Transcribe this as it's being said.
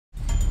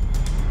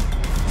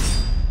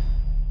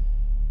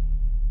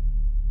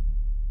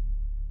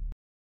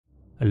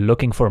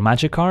Looking for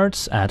magic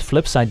cards? At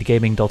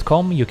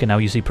flipsidegaming.com you can now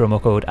use the promo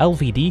code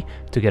LVD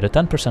to get a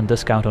 10%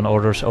 discount on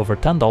orders over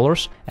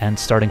 $10, and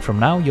starting from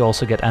now you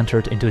also get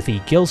entered into the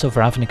Guilds of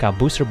Ravnica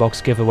booster box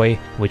giveaway,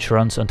 which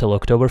runs until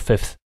October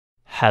 5th.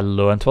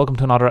 Hello and welcome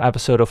to another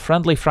episode of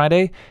Friendly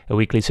Friday, a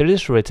weekly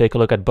series where we take a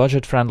look at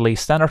budget-friendly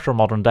standard or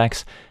modern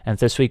decks, and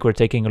this week we're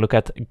taking a look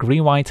at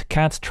Green-White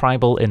Cat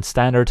Tribal in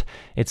Standard.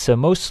 It's a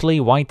mostly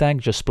white deck,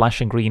 just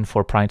splashing green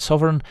for Pride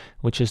Sovereign,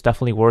 which is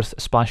definitely worth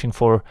splashing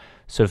for.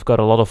 So we've got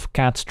a lot of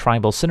Cat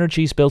Tribal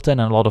synergies built in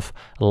and a lot of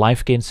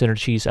life gain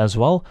synergies as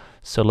well.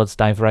 So let's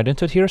dive right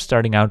into it here,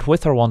 starting out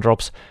with our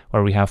 1-drops,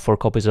 where we have 4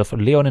 copies of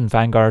Leonin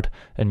Vanguard,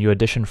 a new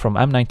addition from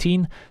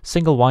M19,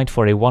 single white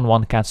for a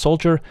 1/1 Cat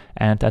Soldier,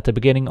 and at the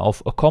beginning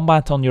of a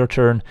combat on your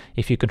turn,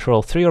 if you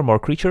control 3 or more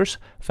creatures,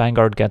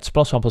 Vanguard gets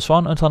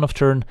 +1/+1 until end of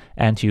turn,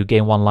 and you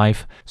gain 1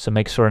 life. So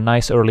makes for a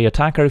nice early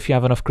attacker if you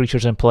have enough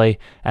creatures in play,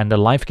 and the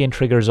life gain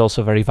trigger is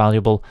also very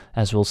valuable,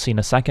 as we'll see in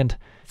a second.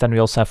 Then we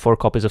also have 4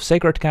 copies of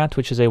Sacred Cat,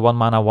 which is a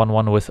 1-mana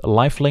 1/1 with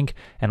lifelink,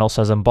 and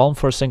also has Embalm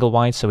for a single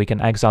white, so we can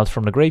exile it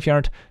from the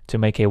graveyard to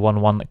make a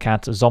 1/1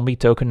 cat zombie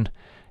token.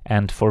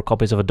 And 4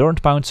 copies of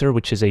Adorned Pouncer,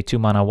 which is a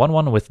 2-mana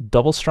 1/1 with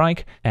double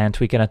strike, and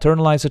we can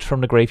eternalize it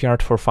from the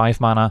graveyard for 5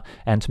 mana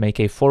and make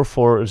a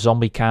 4/4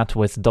 zombie cat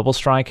with double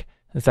strike.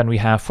 Then we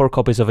have 4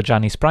 copies of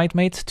Ajani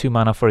Pridemate, 2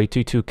 mana for a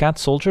 2/2 Cat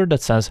Soldier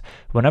that says,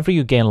 whenever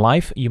you gain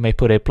life, you may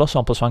put a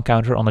 +1/+1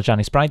 counter on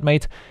Ajani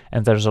Pridemate,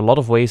 and there's a lot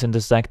of ways in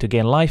this deck to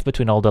gain life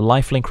between all the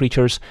lifelink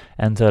creatures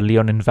and the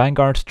Leonin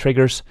Vanguard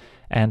triggers.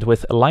 And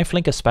with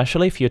lifelink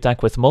especially, if you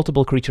attack with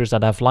multiple creatures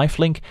that have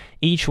lifelink,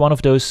 each one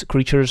of those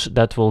creatures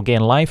that will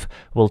gain life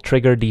will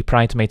trigger the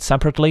Pridemate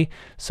separately.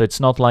 So it's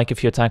not like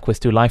if you attack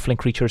with 2 lifelink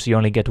creatures you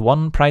only get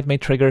 1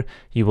 Pridemate trigger,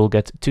 you will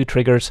get 2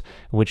 triggers,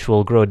 which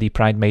will grow the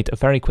Pridemate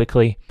very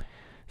quickly.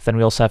 Then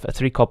we also have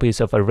 3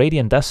 copies of a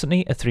Radiant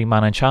Destiny, a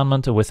 3-mana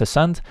enchantment with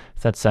Ascent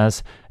that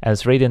says,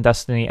 as Radiant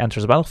Destiny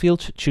enters the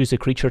battlefield, choose a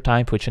creature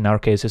type, which in our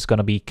case is going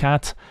to be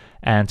Cat,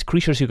 and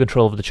creatures you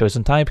control of the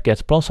chosen type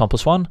get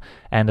 +1/+1,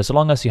 and as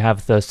long as you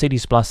have the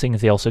City's Blessing,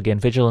 they also gain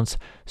Vigilance.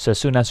 So as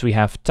soon as we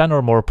have 10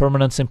 or more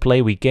permanents in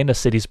play, we gain the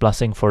City's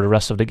Blessing for the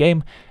rest of the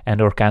game,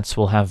 and our cats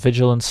will have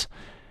Vigilance.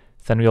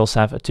 Then we also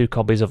have 2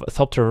 copies of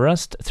Thopter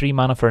Arrest, 3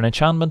 mana for an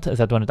enchantment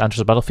that when it enters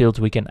the battlefield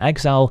we can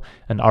exile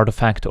an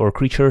artifact or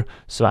creature,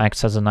 so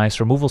acts as a nice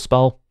removal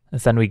spell.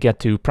 Then we get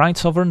to Pride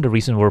Sovereign, the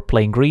reason we're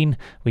playing green.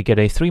 We get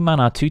a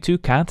 3-mana 2/2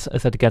 cat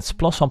that gets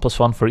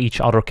 +1/+1 for each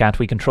other cat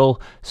we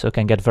control, so it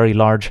can get very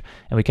large.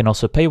 And we can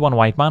also pay 1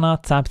 white mana,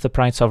 tap the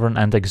Pride Sovereign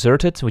and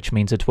exert it, which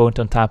means it won't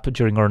untap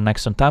during our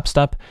next untap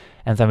step.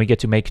 And then we get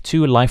to make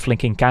 2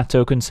 lifelinking cat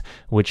tokens,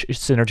 which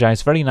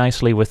synergize very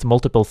nicely with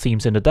multiple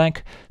themes in the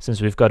deck.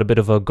 Since we've got a bit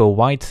of a go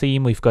white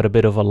theme, we've got a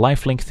bit of a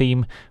lifelink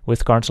theme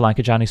with cards like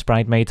Ajani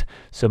Pridemate,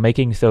 so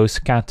making those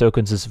cat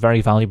tokens is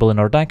very valuable in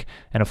our deck,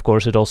 and of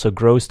course it also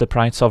grows the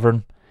Pride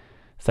Sovereign.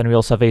 Then we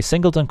also have a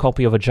singleton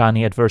copy of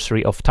Ajani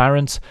Adversary of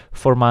Tyrants,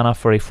 4 mana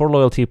for a 4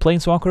 loyalty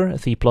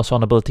Planeswalker. The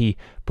 +1 ability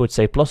puts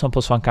a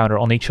 +1/+1 counter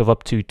on each of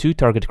up to 2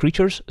 target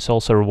creatures, so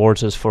also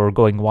rewards us for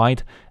going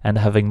wide and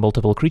having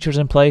multiple creatures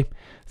in play.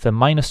 The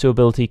 -2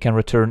 ability can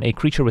return a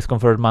creature with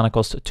converted mana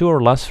cost 2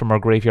 or less from our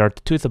graveyard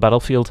to the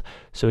battlefield,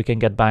 so we can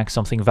get back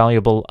something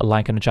valuable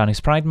like an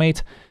Ajani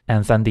Pridemate.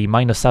 And then the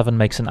 -7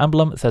 makes an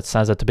emblem that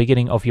says at the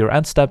beginning of your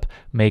end step,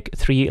 make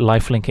 3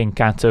 lifelinking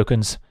cat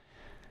tokens.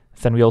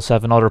 Then we also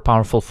have another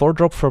powerful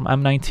 4-drop from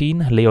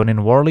M19,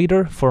 Leonin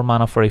Warleader, 4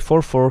 mana for a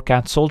 4/4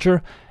 Cat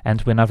Soldier,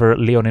 and whenever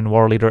Leonin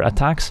Warleader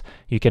attacks,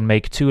 you can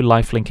make 2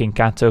 lifelinking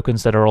cat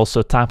tokens that are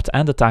also tapped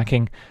and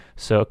attacking,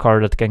 so a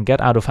card that can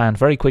get out of hand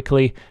very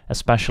quickly,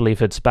 especially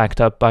if it's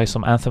backed up by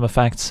some Anthem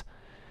effects.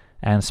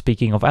 And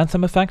speaking of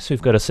Anthem effects,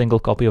 we've got a single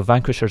copy of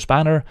Vanquisher's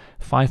Banner,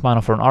 5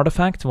 mana for an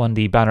artifact. When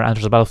the banner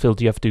enters the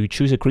battlefield, you have to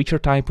choose a creature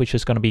type, which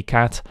is going to be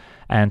Cat,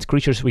 and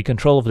creatures we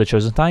control of the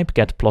chosen type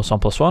get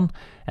 +1/+1.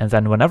 And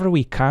then whenever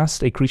we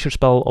cast a creature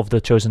spell of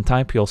the chosen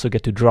type, we also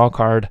get to draw a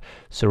card,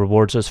 so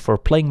rewards us for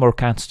playing more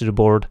cats to the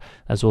board,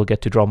 as we'll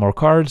get to draw more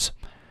cards.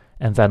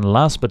 And then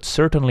last but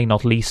certainly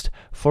not least,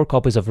 4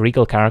 copies of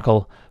Regal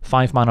Caracal,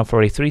 5 mana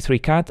for a 3/3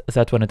 cat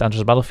that when it enters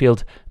the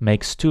battlefield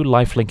makes 2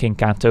 lifelinking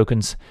cat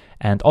tokens,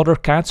 and other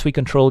cats we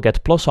control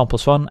get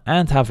 +1/+1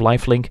 and have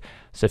lifelink,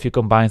 so if you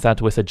combine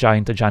that with a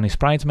giant Ajani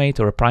Pridemate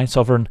or a Pride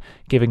Sovereign,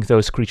 giving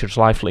those creatures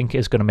lifelink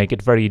is going to make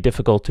it very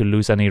difficult to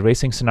lose any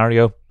racing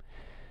scenario.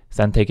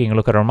 Then taking a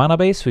look at our mana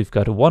base, we've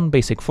got 1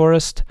 basic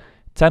forest,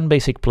 10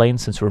 basic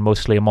plains since we're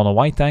mostly a mono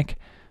white deck,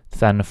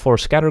 then 4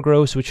 scatter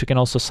groves which you can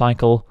also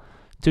cycle,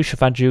 2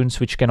 Shefet Dunes,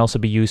 which can also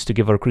be used to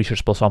give our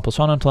creatures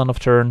 +1/+1 until end of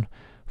turn,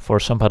 4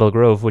 Sunpetal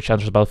Grove, which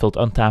enters the battlefield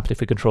untapped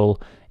if we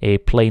control a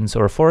plains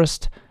or a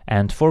forest,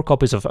 and 4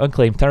 copies of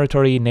Unclaimed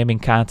Territory, naming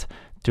Cat,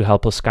 to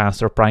help us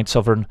cast our Pride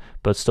Sovereign,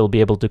 but still be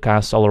able to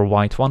cast all our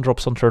white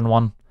 1-drops on turn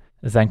 1.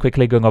 Then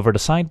quickly going over the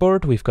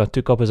sideboard, we've got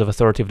 2 copies of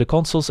Authority of the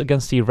Consuls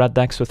against the red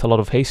decks with a lot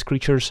of haste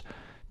creatures,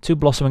 2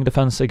 Blossoming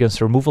Defense against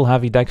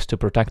removal-heavy decks to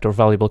protect our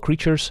valuable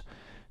creatures,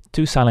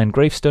 2 Silent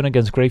Gravestone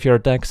against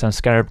graveyard decks and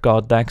Scarab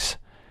God decks,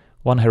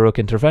 1 Heroic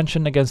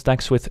Intervention against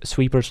decks with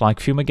sweepers like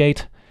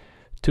Fumigate,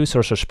 2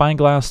 Sorcerous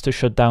Spyglass to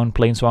shut down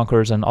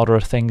Planeswalkers and other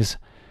things,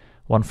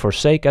 1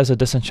 Forsake as a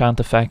disenchant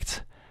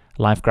effect,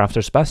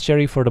 Lifecrafter's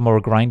Bestiary for the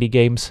more grindy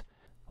games,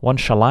 1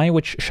 Shalai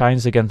which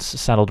shines against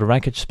Saddled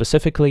Wreckage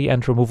specifically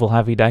and removal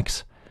heavy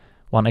decks,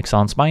 1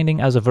 Ixalan's Binding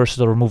as a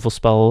versatile removal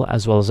spell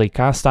as well as a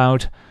cast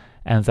out,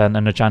 and then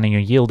an Ajani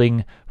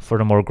Unyielding for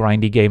the more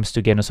grindy games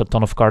to gain us a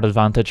ton of card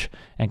advantage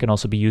and can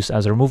also be used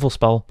as a removal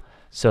spell.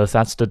 So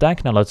that's the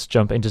deck. Now let's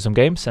jump into some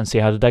games and see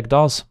how the deck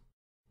does.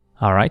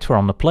 Alright, we're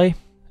on the play.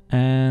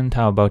 And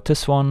how about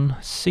this one?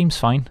 Seems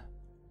fine.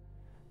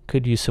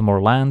 Could use some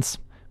more lands,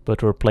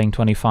 but we're playing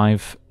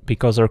 25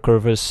 because our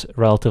curve is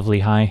relatively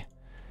high.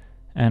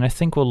 And I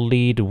think we'll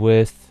lead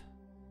with,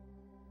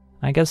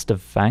 I guess, the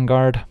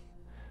Vanguard,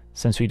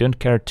 since we don't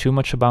care too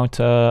much about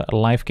a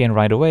life gain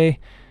right away.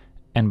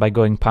 And by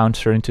going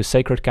Pouncer into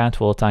Sacred Cat,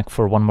 we'll attack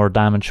for 1 more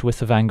damage with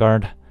the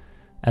Vanguard,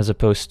 as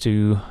opposed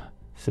to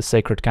the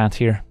Sacred Cat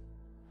here.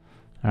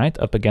 Alright,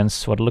 up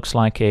against what looks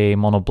like a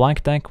mono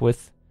black deck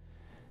with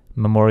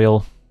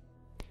Memorial.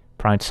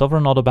 Pride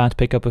Sovereign, not a bad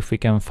pickup if we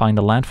can find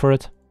a land for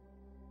it.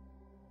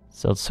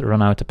 So let's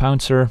run out the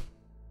Pouncer.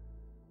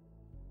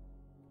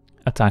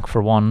 Attack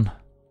for 1.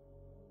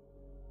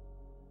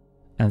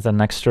 And then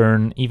next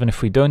turn, even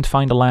if we don't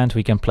find a land,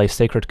 we can play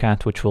Sacred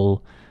Cat, which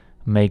will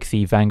make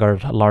the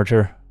Vanguard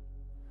larger.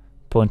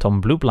 Point on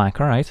blue-black,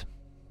 alright.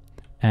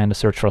 And a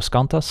Search for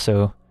Ascantas,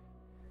 so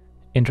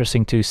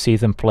interesting to see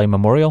them play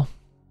Memorial.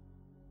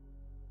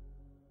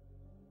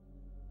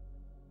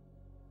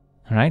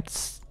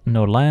 Alright,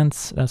 no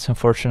lands, that's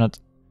unfortunate.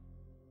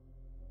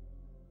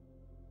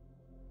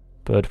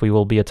 But we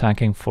will be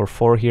attacking for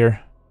 4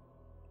 here.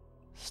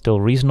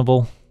 Still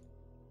reasonable.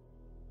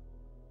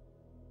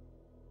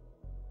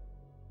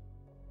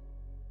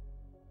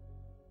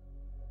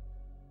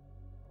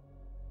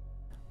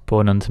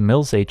 Opponent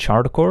mills a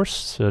Char Course,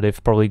 so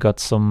they've probably got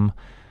some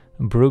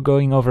brew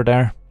going over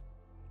there.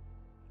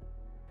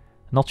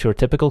 Not your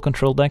typical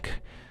control deck.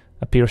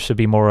 Appears to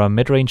be more a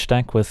mid-range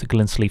deck with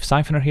Glintsleeve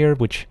Siphoner here,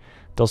 which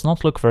does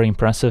not look very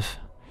impressive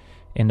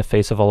in the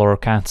face of all our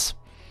cats.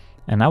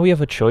 And now we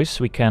have a choice.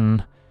 We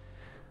can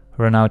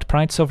run out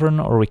Pride Sovereign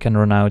or we can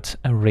run out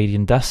a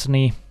Radiant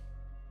Destiny.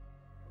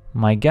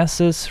 My guess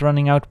is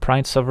running out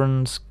Pride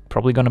Sovereign's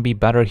probably going to be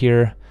better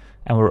here,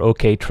 and we're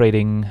okay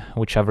trading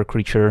whichever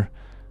creature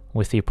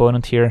with the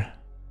opponent here.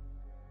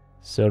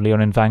 So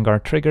Leonin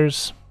Vanguard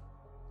triggers.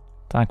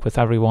 Attack with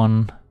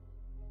everyone.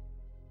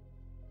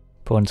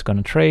 Opponent's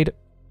gonna trade.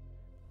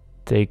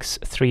 Takes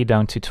 3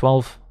 down to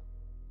 12.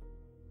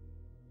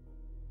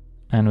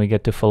 And we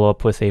get to follow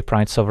up with a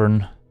Pride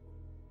Sovereign.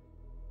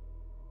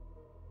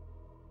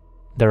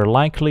 They're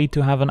likely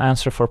to have an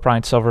answer for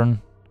Pride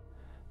Sovereign,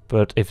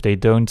 but if they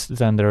don't,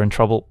 then they're in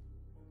trouble.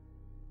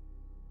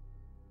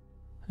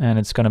 And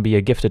it's gonna be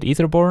a Gifted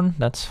Aetherborn,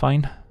 that's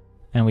fine.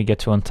 And we get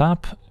to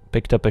untap,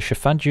 picked up a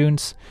Shefet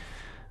Dunes.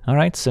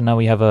 Alright, so now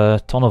we have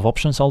a ton of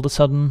options all of a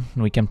sudden.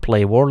 We can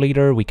play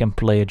Warleader, we can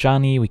play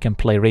Ajani, we can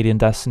play Radiant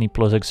Destiny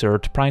plus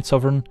Exert Pride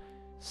Sovereign.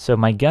 So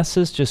my guess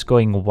is just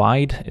going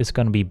wide is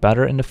going to be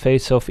better in the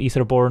face of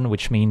Aetherborn,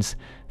 which means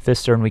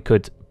this turn we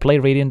could play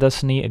Radiant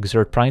Destiny,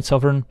 Exert Pride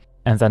Sovereign,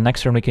 and then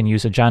next turn we can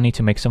use Ajani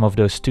to make some of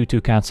those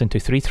 2/2 cats into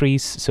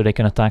 3/3s so they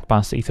can attack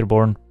past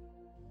Aetherborn.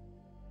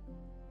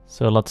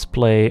 So let's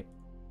play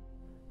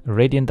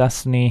Radiant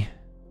Destiny.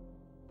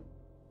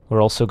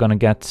 We're also gonna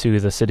get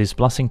to the City's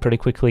Blessing pretty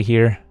quickly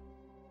here.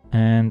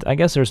 And I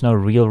guess there's no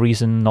real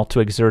reason not to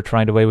exert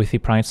right away with the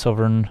Pride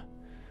Sovereign.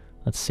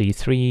 Let's see,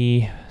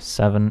 3,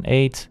 7,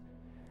 8.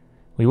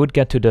 We would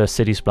get to the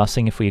City's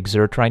Blessing if we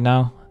exert right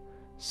now,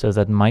 so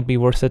that might be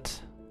worth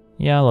it.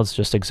 Yeah, let's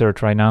just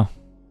exert right now.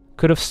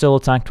 Could have still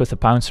attacked with the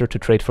Pouncer to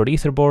trade for the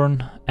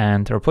Aetherborn,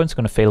 and our opponent's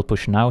gonna fail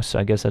push now, so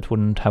I guess that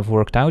wouldn't have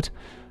worked out.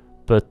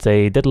 But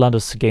they did let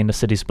us gain the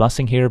City's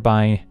Blessing here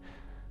by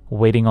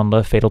waiting on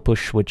the Fatal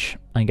Push, which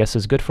I guess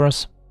is good for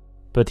us.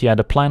 But yeah,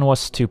 the plan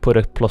was to put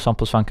a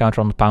 +1/+1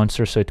 counter on the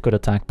Pouncer so it could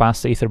attack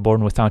past the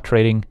Aetherborn without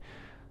trading.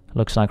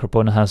 Looks like our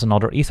opponent has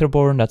another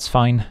Aetherborn, that's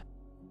fine.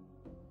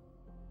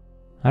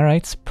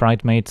 Alright,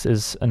 Pridemate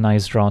is a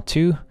nice draw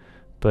too,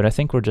 but I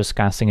think we're just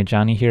casting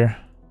Ajani here.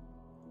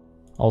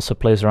 Also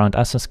plays around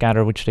Essence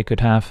Scatter, which they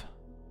could have.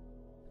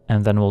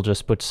 And then we'll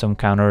just put some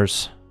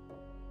counters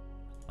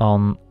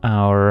on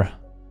our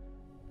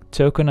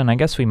token, and I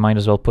guess we might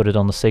as well put it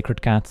on the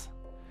Sacred Cat,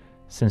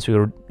 since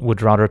we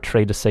would rather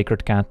trade a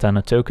Sacred Cat than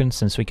a token,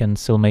 since we can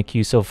still make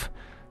use of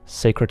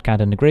Sacred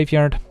Cat in the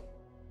graveyard.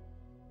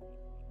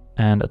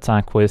 And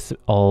attack with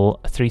all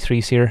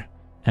 3/3s here.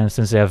 And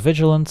since they have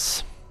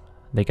Vigilance,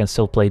 they can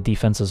still play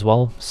defense as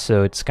well,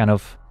 so it's kind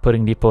of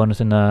putting the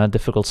opponent in a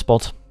difficult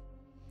spot.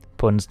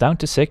 Opponent's down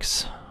to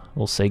 6,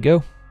 we'll say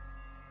go.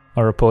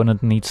 Our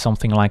opponent needs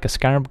something like a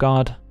Scarab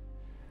God.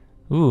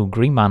 Ooh,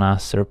 green mana,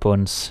 so our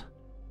opponent's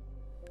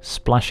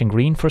splashing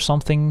green for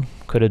something.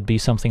 Could it be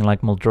something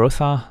like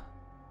Muldrotha?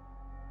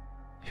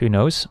 Who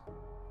knows?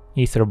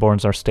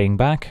 Aetherborns are staying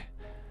back,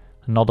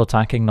 not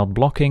attacking, not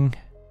blocking.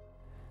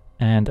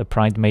 And a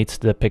Pridemate,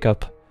 the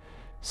pickup,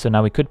 So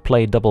now we could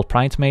play double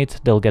Pridemate.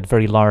 They'll get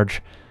very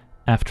large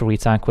after we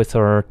attack with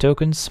our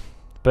tokens.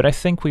 But I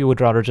think we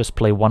would rather just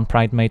play one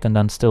Pridemate and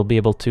then still be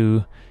able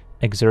to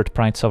exert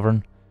Pride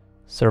Sovereign.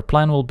 So our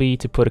plan will be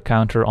to put a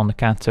counter on the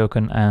cat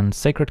token and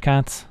Sacred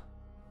Cat.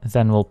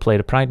 Then we'll play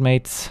the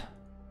Pridemate.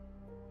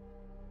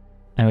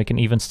 And we can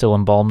even still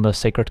embalm the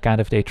Sacred Cat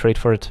if they trade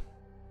for it.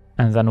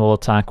 And then we'll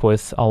attack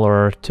with all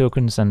our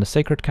tokens and the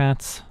Sacred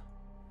Cat.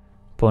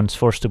 Opponent's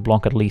forced to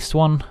block at least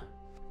one.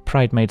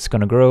 Pridemate's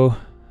gonna grow.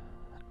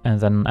 And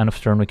then end of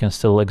turn we can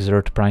still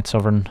exert Pride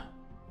Sovereign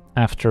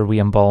after we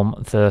embalm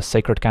the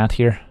Sacred Cat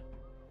here.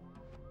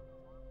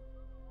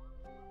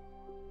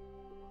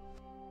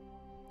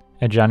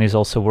 Ajani is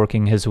also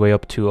working his way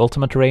up to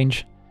ultimate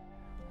range.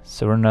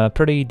 So we're in a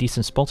pretty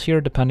decent spot here,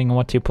 depending on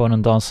what the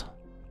opponent does.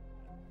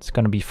 It's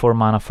gonna be 4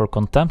 mana for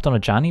Contempt on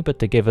Ajani, but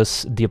they give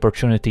us the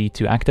opportunity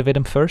to activate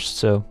him first,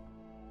 so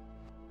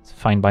it's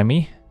fine by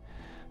me.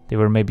 They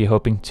were maybe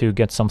hoping to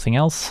get something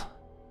else.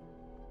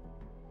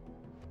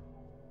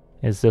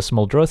 Is this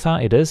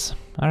Muldrotha? It is.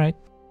 Alright.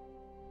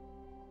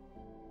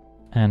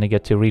 And they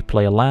get to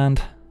replay a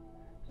land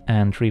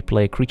and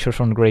replay a creature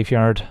from the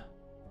graveyard.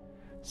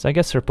 So I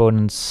guess their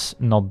opponent's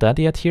not dead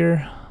yet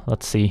here.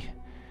 Let's see.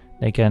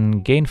 They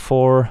can gain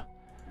 4.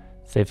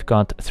 They've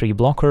got 3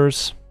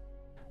 blockers.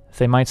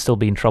 They might still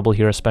be in trouble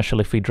here,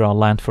 especially if we draw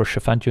land for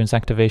Shefet Dunes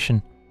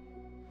activation.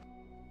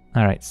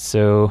 Alright,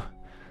 so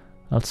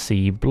let's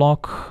see.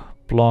 Block,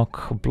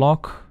 block,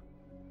 block.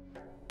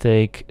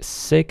 Take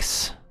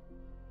 6.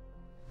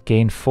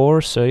 Gain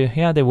 4, so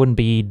yeah, they wouldn't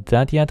be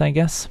dead yet, I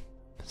guess.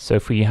 So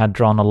if we had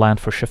drawn a land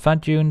for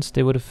Shefet Dunes,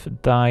 they would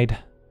have died.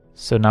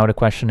 So now the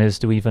question is,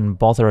 do we even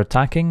bother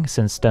attacking,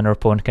 since then our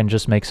opponent can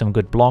just make some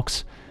good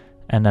blocks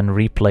and then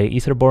replay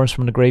Etherborns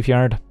from the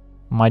graveyard?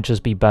 Might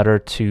just be better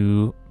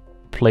to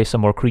play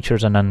some more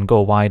creatures and then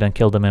go wide and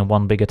kill them in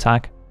one big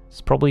attack. It's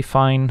probably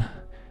fine.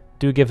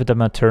 Do give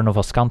them a turn of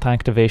Ascanta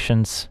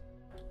activations.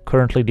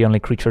 Currently the only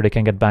creature they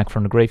can get back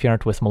from the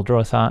graveyard with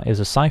Muldrotha is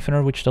a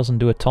Siphoner, which doesn't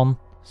do a ton.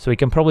 So we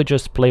can probably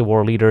just play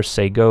Warleader,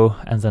 say go,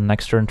 and then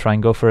next turn try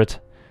and go for it.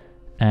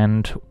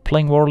 And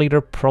playing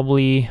Warleader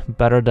probably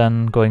better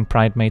than going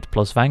Pridemate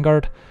plus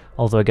Vanguard,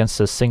 although against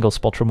a single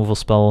spot removal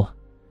spell,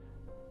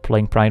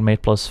 playing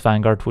Pridemate plus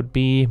Vanguard would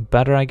be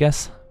better, I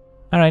guess.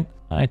 Alright,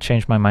 I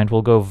changed my mind.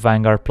 We'll go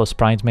Vanguard plus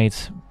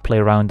Pridemate, play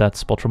around that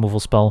spot removal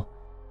spell.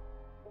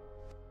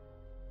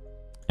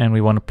 And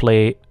we want to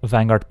play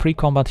Vanguard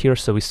pre-combat here,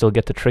 so we still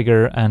get the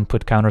trigger and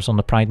put counters on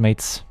the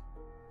Pridemates.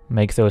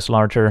 Make those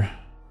larger,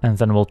 and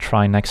then we'll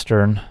try next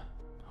turn.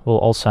 We'll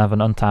also have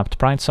an untapped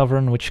Pride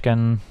Sovereign, which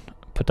can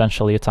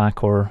potentially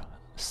attack or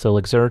still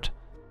exert.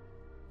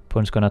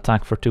 Opponent's gonna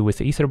attack for 2 with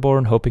the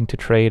Etherborn, hoping to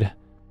trade,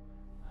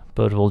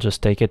 but we'll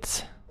just take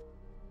it.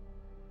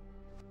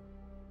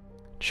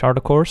 Shard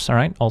of course,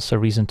 alright, also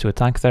reason to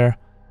attack there.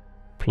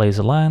 Plays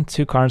a land,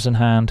 2 cards in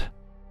hand.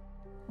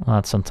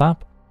 That's on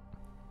tap.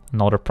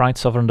 Another Pride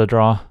Sovereign to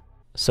draw.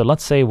 So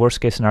let's say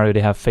worst case scenario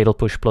they have Fatal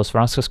Push plus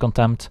Vraska's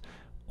Contempt,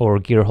 or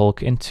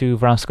Gearhulk into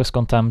Vraska's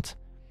Contempt.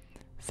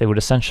 They would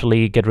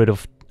essentially get rid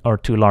of our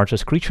 2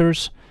 largest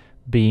creatures,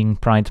 being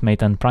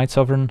Pridemate and Pride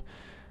Sovereign.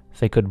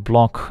 They could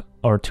block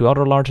our 2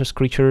 other largest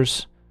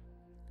creatures,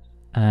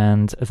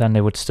 and then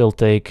they would still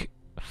take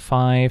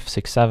 5,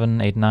 6,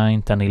 7, 8,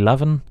 9, 10,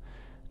 11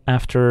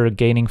 after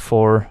gaining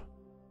 4,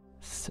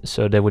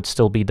 so they would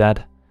still be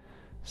dead.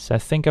 So I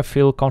think I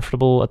feel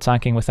comfortable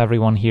attacking with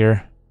everyone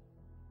here.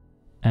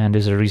 And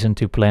is there a reason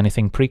to play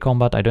anything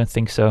pre-combat? I don't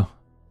think so.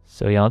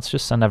 So yeah, let's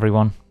just send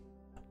everyone.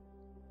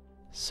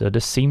 So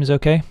this seems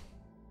okay.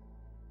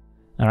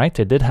 Alright,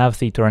 they did have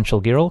the Torrential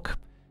Gearhulk.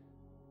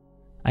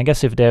 I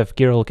guess if they have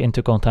Gearhulk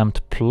into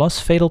Contempt plus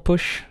Fatal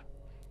Push,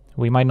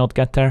 we might not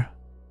get there.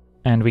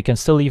 And we can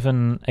still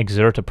even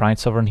exert a Pride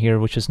Sovereign here,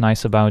 which is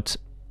nice about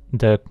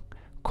the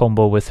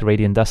combo with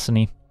Radiant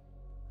Destiny.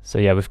 So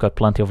yeah, we've got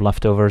plenty of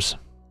leftovers.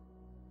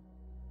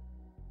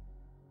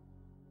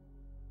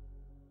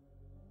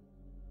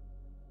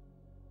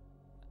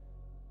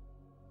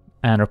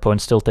 And our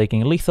opponent's still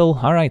taking lethal.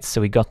 Alright,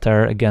 so we got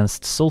there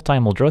against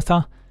Sultai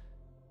Muldrotha.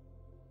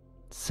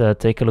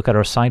 Let's take a look at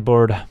our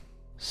sideboard.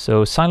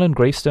 So Silent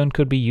Gravestone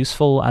could be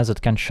useful as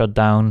it can shut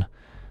down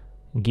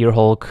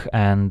Gearhulk,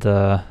 and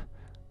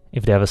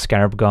if they have a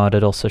Scarab God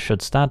it also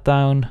shuts that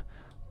down.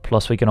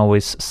 Plus we can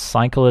always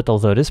cycle it,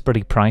 although it is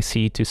pretty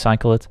pricey to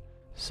cycle it.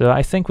 So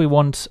I think we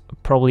want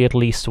probably at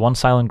least 1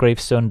 Silent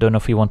Gravestone, don't know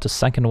if we want a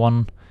second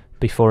one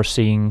before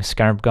seeing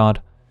Scarab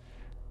God.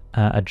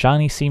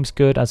 Ajani seems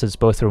good as it's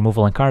both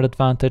removal and card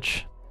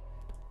advantage.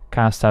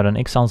 Cast out an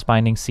Ixalan's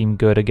Binding seem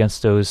good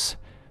against those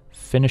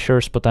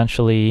finishers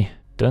potentially.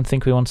 Don't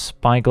think we want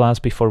Spyglass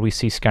before we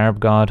see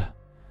Scarab God,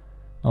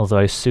 although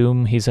I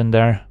assume he's in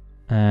there.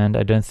 And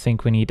I don't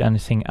think we need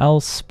anything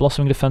else.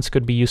 Blossoming Defense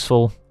could be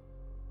useful,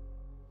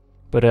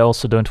 but I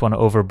also don't want to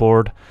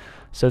overboard.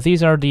 So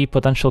these are the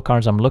potential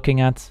cards I'm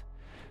looking at.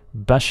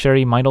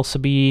 Bestiary might also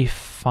be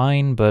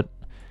fine, but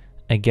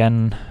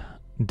again,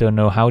 don't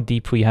know how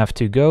deep we have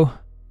to go.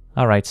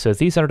 Alright, so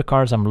these are the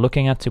cards I'm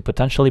looking at to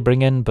potentially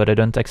bring in, but I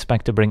don't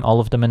expect to bring all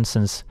of them in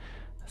since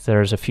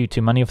There's a few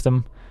too many of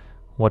them.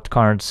 What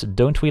cards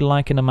don't we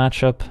like in the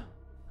matchup?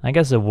 I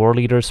guess the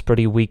Warleader is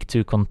pretty weak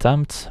to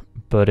Contempt,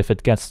 but if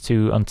it gets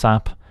to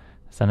untap,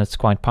 then it's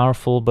quite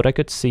powerful, but I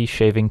could see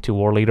shaving 2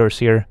 Warleaders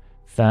here.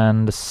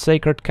 Then the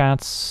Sacred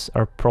Cats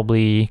are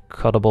probably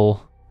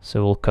cuttable,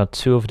 so we'll cut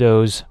 2 of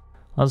those.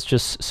 Let's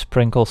just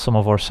sprinkle some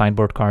of our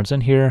sideboard cards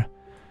in here.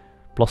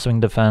 Blossoming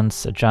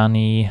Defense,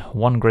 Ajani,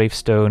 1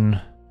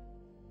 Gravestone,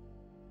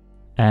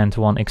 and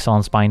 1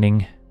 Ixalan's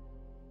Binding.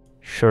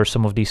 Sure,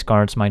 some of these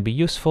cards might be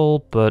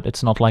useful, but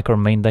it's not like our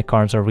main deck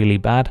cards are really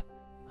bad.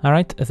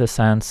 Alright, this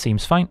hand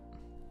seems fine.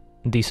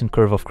 Decent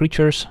curve of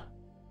creatures.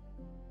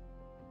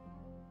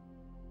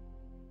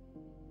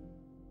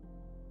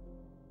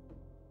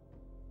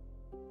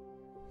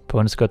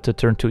 Opponent's got to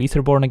turn to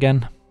Aetherborn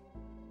again.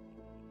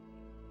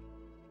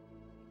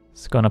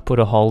 It's gonna put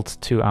a halt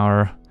to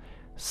our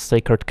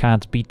Sacred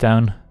Cat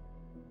beatdown.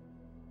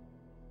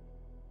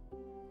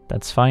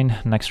 That's fine.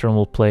 Next turn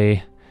we'll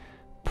play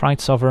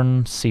Pride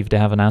Sovereign, see if they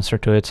have an answer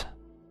to it.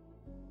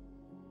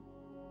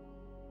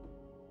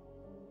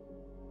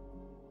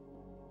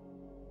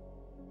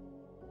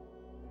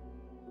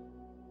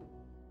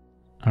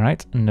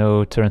 Alright,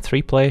 no turn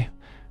 3 play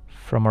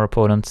from our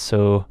opponent,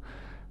 so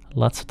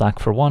let's attack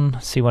for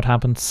 1, see what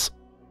happens.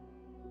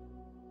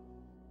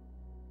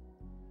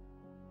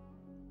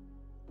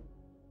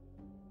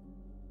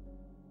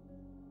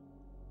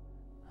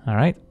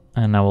 Alright,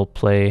 and now we'll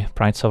play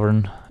Pride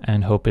Sovereign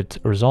and hope it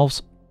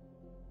resolves.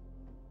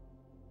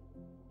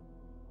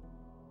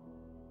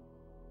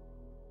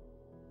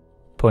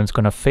 Opponent's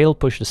gonna fail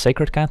push the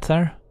Sacred Cat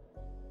there.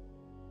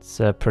 It's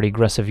a pretty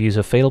aggressive use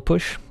of fail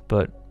push,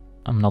 but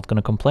I'm not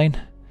gonna complain.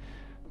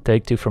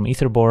 Take 2 from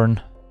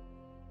Aetherborn.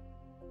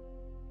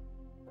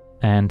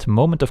 And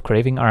Moment of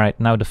Craving. Alright,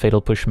 now the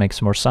fatal push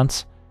makes more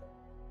sense.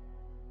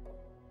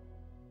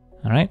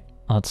 Alright,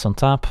 let's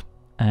untap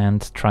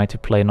and try to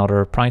play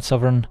another Pride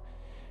Sovereign.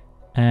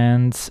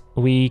 And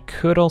we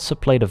could also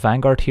play the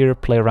Vanguard here,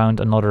 play around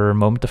another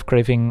Moment of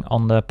Craving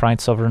on the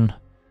Pride Sovereign.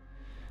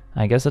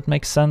 I guess it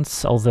makes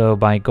sense, although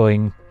by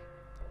going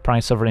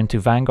Pride Sovereign into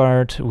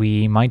Vanguard,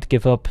 we might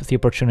give up the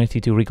opportunity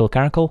to Regal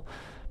Caracal.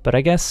 But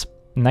I guess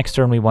next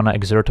turn we want to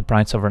exert the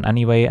Pride Sovereign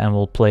anyway, and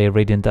we'll play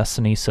Radiant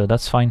Destiny, so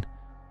that's fine.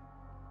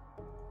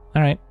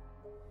 Alright,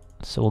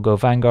 so we'll go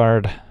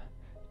Vanguard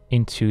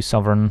into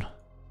Sovereign.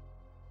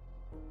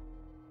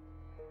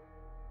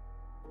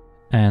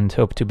 And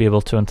hope to be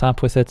able to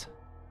untap with it.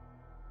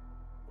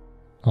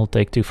 I'll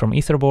take 2 from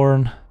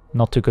Aetherborn.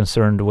 Not too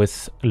concerned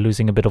with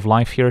losing a bit of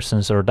life here,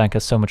 since our deck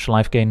has so much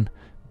life gain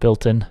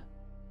built in.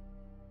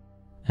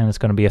 And it's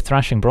going to be a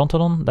Thrashing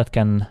Brontodon that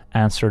can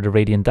answer the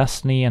Radiant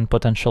Destiny and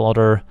potential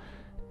other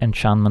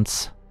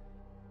enchantments.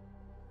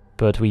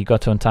 But we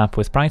got to untap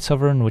with Pride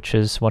Sovereign, which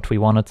is what we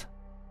wanted.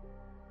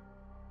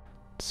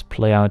 Let's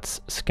play out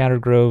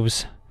Scattered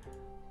Groves,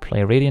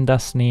 play Radiant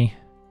Destiny,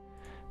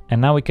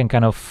 and now we can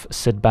kind of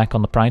sit back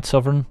on the Pride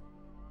Sovereign.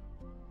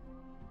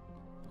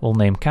 We'll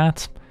name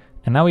Cat,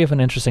 and now we have an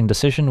interesting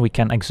decision. We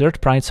can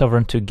exert Pride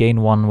Sovereign to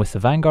gain 1 with the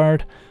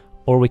Vanguard,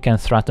 or we can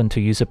threaten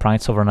to use a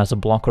Pride Sovereign as a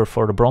blocker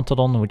for the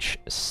Brontodon, which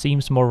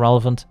seems more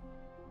relevant.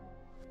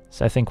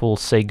 So I think we'll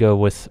say go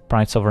with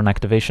Pride Sovereign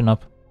activation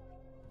up.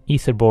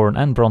 Aetherborn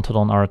and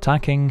Brontodon are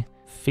attacking.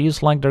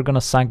 Feels like they're gonna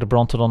sack the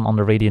Brontodon on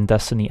the Radiant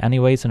Destiny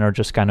anyways, and are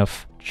just kind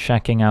of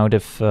checking out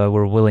if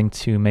we're willing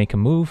to make a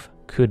move.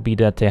 Could be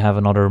that they have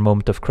another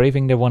Moment of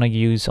Craving they want to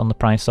use on the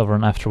Pride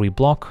Sovereign after we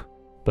block,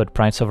 but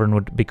Pride Sovereign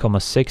would become a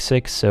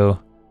 6/6, so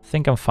I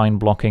think I'm fine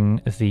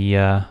blocking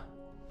the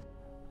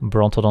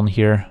Brontodon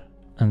here,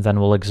 and then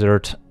we'll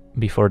exert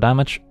before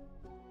damage.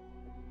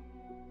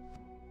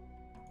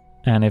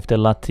 And if they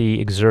let the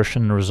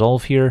exertion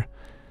resolve here,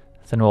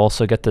 then we'll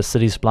also get the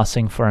City's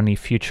Blessing for any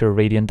future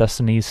Radiant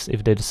Destinies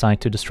if they decide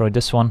to destroy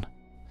this one.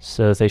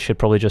 So they should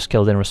probably just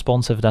kill it in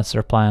response if that's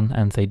their plan,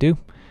 and they do.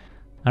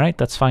 Alright,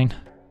 that's fine.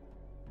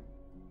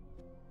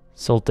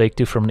 So I'll take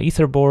 2 from the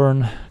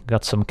Aetherborn,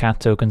 got some cat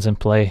tokens in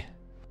play.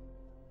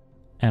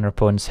 And our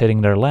opponent's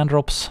hitting their land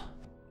drops.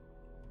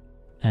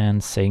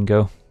 And saying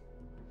go.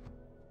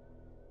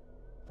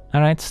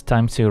 Alright,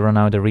 time to run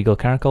out the Regal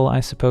Caracal, I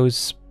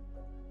suppose.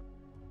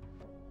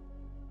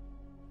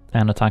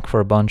 And attack for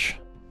a bunch.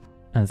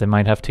 And they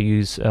might have to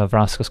use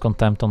Vraska's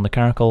Contempt on the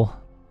Caracal.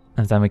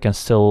 And then we can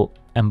still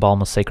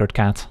embalm a Sacred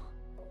Cat.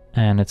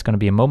 And it's going to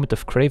be a Moment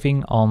of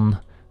Craving on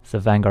the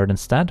Vanguard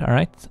instead,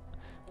 alright.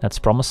 That's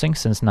promising,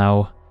 since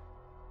now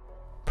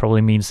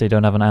probably means they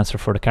don't have an answer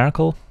for the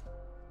Caracal.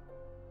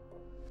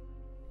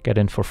 Get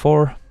in for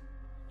 4.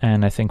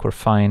 And I think we're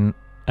fine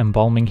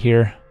embalming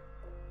here.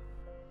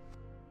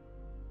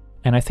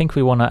 And I think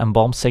we want to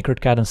embalm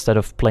Sacred Cat instead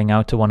of playing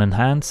out to 1 in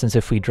hand, since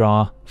if we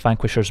draw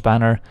Vanquisher's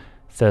Banner,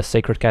 the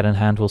Sacred Cat in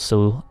hand will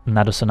still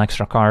net us an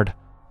extra card.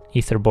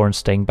 Aetherborn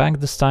staying back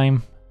this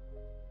time.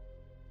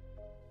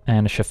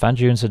 And a Shefet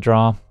Dunes a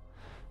draw.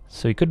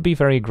 So you could be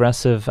very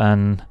aggressive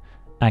and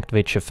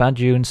activate Shefet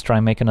Dunes, try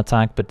and make an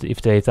attack, but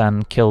if they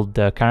then kill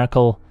the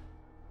Caracal,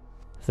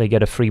 they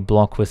get a free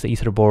block with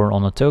Aetherborn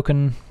on a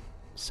token.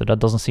 So that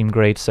doesn't seem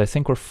great, so I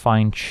think we're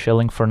fine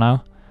chilling for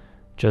now.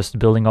 just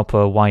building up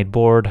a wide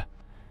board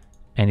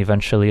and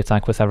eventually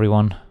attack with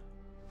everyone.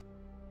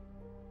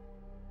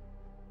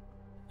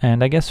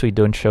 And I guess we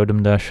don't show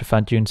them the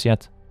Shefet Dunes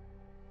yet.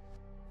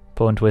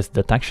 Opponent with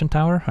Detection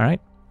Tower,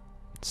 alright.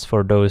 It's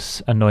for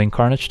those annoying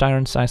Carnage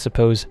Tyrants, I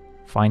suppose.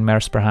 Fine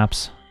Mares,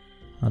 perhaps.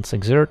 Let's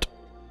exert.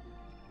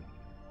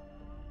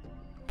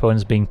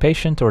 Opponent's being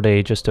patient, or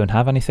they just don't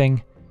have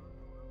anything.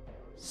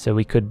 So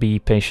we could be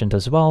patient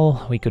as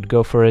well. We could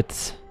go for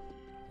it.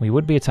 We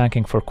would be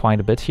attacking for quite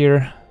a bit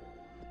here.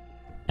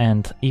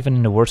 And even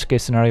in the worst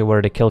case scenario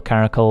where they kill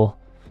Caracal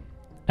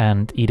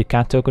and eat a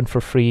cat token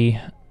for free,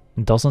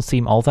 doesn't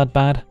seem all that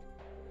bad.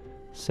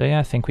 So yeah,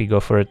 I think we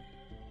go for it.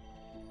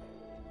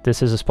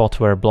 This is a spot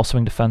where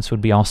Blossoming Defense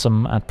would be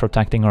awesome at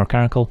protecting our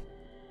Caracal.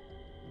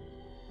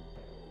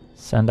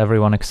 Send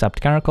everyone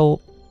except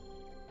Caracal.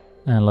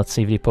 And let's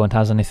see if the opponent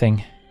has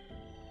anything.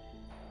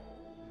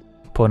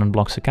 Opponent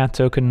blocks a cat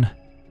token.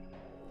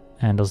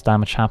 And does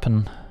damage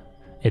happen?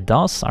 It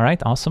does.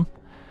 Alright, awesome.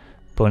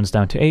 Opponent's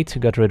down to 8.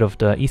 We got rid of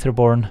the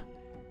Aetherborn.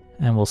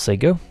 And we'll say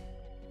go.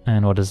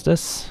 And what is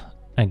this?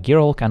 A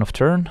Girl kind of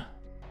turn.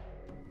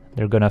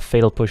 They're gonna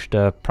fatal push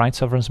the Pride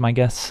Sovereigns, my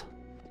guess.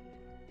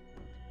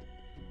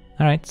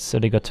 Alright, so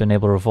they got to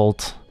enable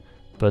Revolt,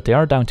 but they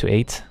are down to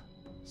 8,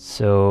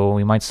 so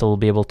we might still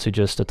be able to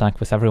just attack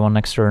with everyone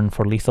next turn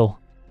for lethal.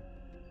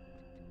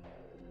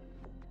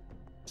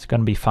 It's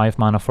gonna be 5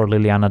 mana for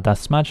Liliana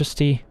Death's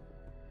Majesty.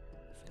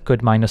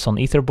 Good minus on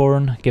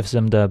Aetherborn, gives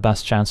them the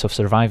best chance of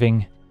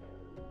surviving.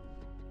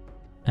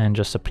 And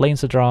just a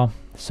Plains to draw,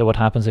 so what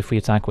happens if we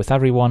attack with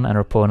everyone and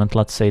our opponent,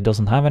 let's say,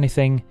 doesn't have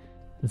anything?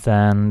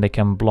 Then they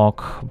can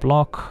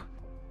block,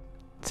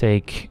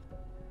 take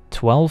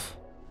 12,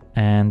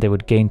 and they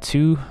would gain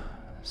 2,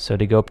 so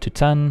they go up to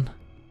 10,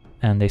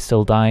 and they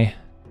still die.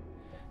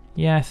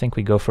 Yeah, I think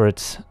we go for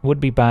it.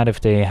 Would be bad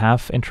if they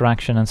have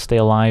interaction and stay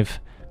alive,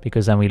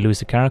 because then we lose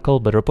the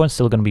Caracal, but our opponent's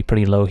still going to be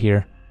pretty low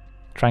here.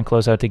 Try and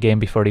close out the game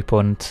before the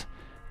opponent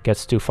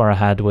gets too far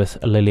ahead with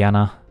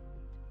Liliana.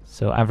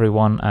 So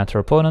everyone at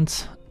our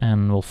opponent,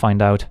 and we'll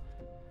find out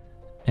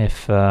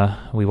if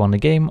we won the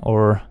game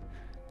or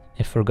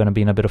if we're going to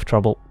be in a bit of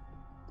trouble.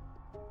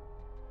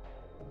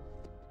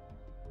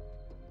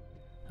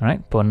 Alright,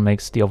 opponent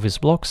makes the obvious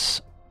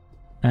blocks,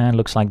 and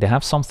looks like they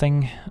have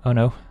something. Oh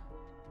no.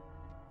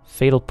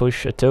 Fatal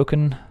push a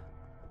token.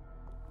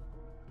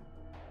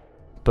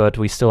 But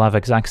we still have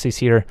Xaxis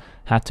here.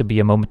 Had to be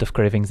a moment of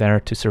craving there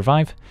to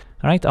survive.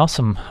 Alright,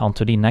 awesome. On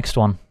to the next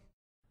one.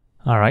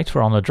 Alright,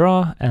 we're on the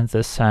draw, and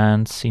this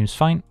hand seems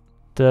fine.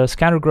 The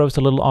Scatter Grove's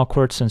a little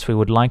awkward since we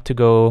would like to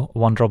go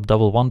 1-drop,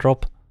 double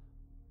 1-drop.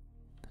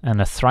 And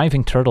a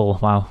Thriving Turtle,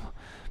 wow.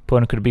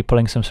 Opponent could be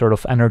pulling some sort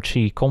of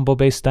energy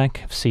combo-based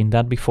deck. I've seen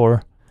that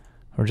before.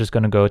 We're just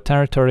gonna go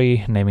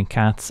Territory, naming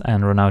cats,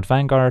 and run out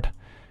Vanguard.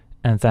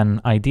 And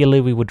then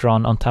ideally we would draw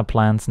an untapped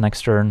land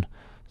next turn,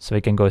 so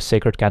we can go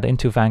Sacred Cat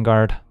into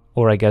Vanguard,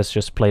 or I guess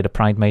just play the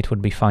Pridemate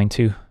would be fine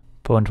too.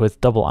 Opponent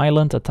with double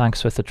island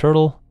attacks with the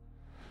turtle.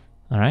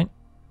 Alright,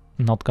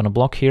 not gonna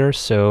block here,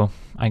 so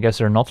I guess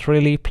they're not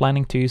really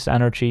planning to use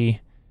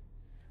energy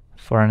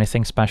for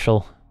anything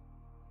special.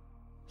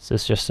 Is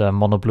this just a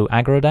mono blue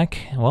aggro deck?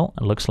 Well,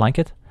 it looks like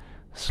it.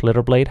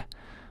 Slitherblade.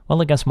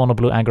 Well, against mono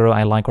blue aggro,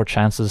 I like our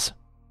chances,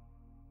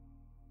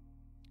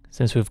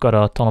 since we've got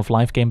a ton of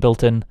life gain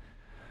built in.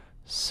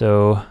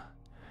 So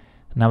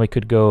now we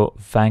could go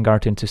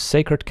Vanguard into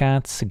Sacred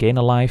Cats, gain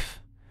a life,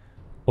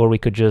 or we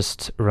could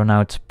just run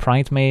out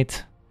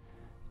Pridemate,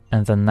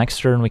 and then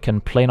next turn we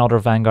can play another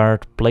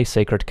Vanguard, play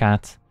Sacred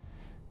Cat,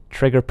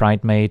 trigger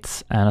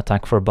Pridemate, and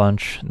attack for a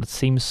bunch. That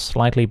seems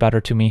slightly better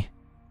to me.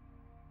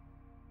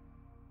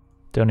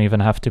 Don't even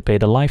have to pay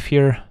the life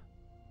here.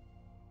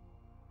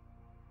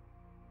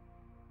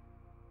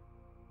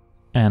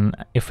 And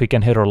if we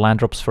can hit our land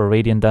drops for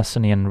Radiant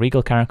Destiny and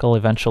Regal Caracal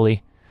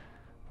eventually,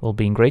 we'll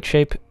be in great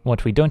shape.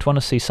 What we don't want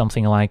to see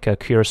something like a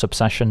Curious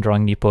Obsession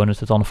drawing the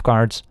opponent a ton of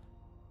cards.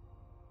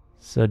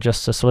 So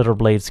just a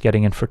Slitherblades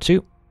getting in for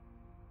 2.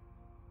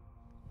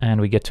 And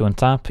we get to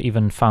untap,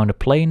 even found a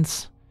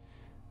Plains.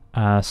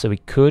 So we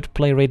could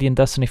play Radiant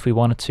Destiny if we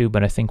wanted to,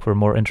 but I think we're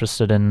more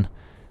interested in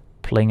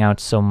playing out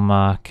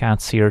some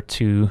cats here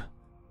to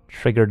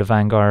trigger the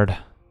Vanguard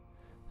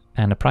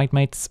and the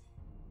Pridemates.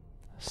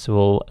 So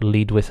we'll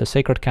lead with a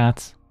Sacred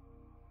Cat.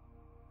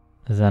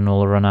 Then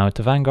we'll run out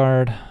the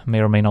Vanguard. May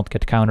or may not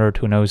get countered,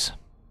 who knows.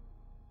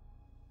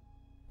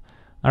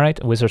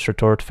 Alright, Wizard's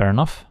Retort, fair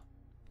enough.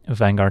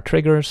 Vanguard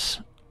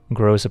triggers,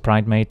 grows a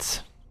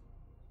Pridemate,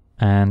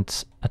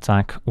 and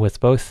attack with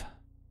both.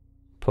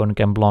 Opponent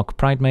can block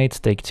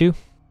Pridemate, take 2.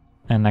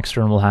 And next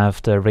turn we'll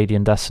have the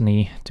Radiant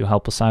Destiny to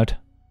help us out.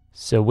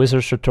 So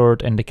Wizard's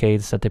Retort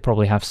indicates that they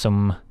probably have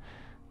some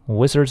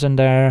wizards in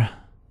there.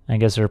 I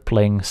guess they're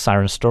playing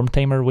Siren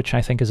Stormtamer, which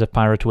I think is a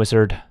pirate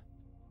wizard.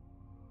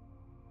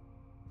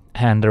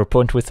 And their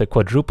opponent with a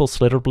quadruple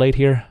Slitherblade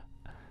here,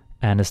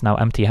 and is now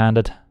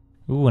empty-handed.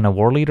 Ooh, and a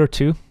Warleader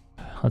too.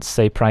 Let's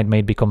say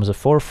Pridemate becomes a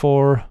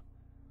 4/4.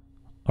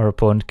 Our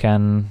opponent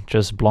can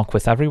just block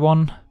with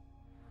everyone.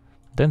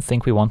 Didn't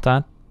think we want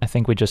that. I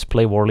think we just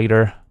play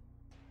Warleader.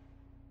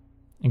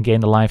 and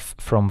gain the life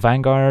from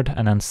Vanguard,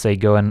 and then say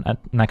go and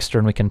next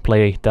turn we can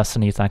play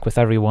Destiny attack with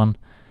everyone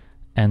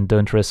and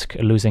don't risk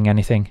losing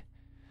anything.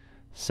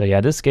 So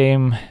yeah, this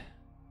game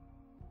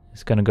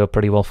is gonna go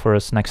pretty well for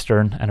us next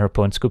turn, and our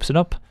opponent scoops it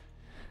up.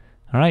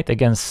 Alright,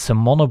 against some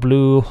mono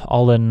blue,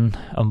 all in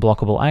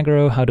unblockable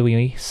aggro, how do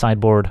we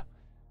sideboard?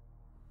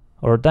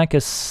 Our deck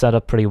is set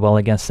up pretty well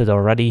against it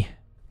already.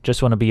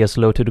 Just want to be as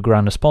low to the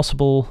ground as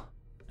possible.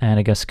 And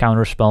against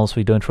counter spells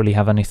we don't really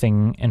have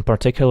anything in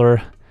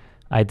particular.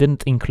 I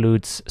didn't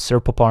include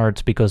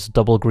Serpopard because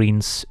double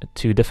green's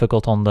too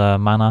difficult on the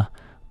mana.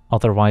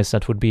 Otherwise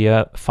that would be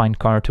a fine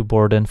card to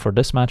board in for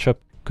this matchup.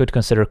 Could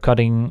consider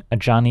cutting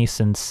Ajani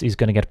since he's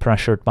going to get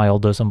pressured by all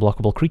those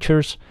unblockable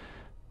creatures.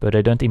 But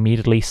I don't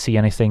immediately see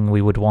anything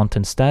we would want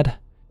instead.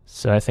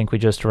 So I think we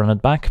just run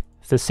it back.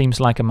 This seems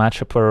like a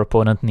matchup where our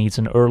opponent needs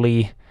an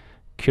early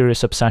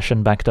Curious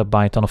Obsession backed up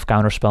by a ton of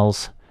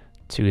counterspells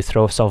to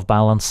throw us off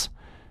balance.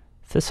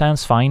 This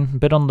sounds fine. A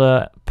bit on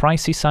the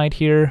pricey side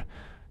here.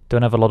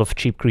 Don't have a lot of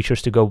cheap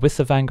creatures to go with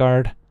the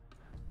Vanguard.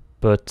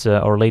 But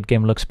our late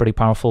game looks pretty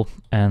powerful.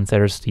 And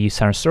there's the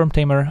Sarah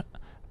Stormtamer.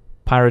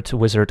 Pirate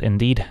Wizard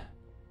indeed.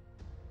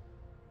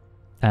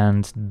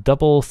 And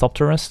double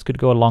Thopter Arrest could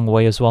go a long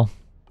way as well.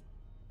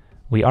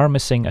 We are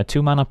missing a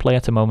 2-mana play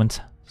at the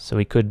moment, so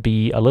we could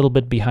be a little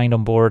bit behind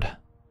on board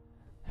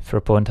if our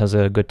opponent has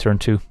a good turn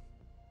too.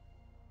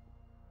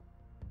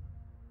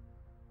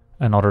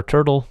 Another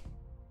turtle.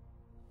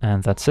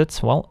 And that's it.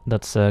 Well,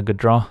 that's a good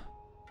draw.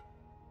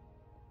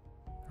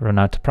 Run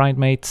out to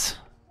Pridemate.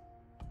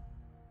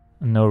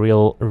 No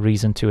real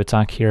reason to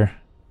attack here.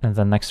 And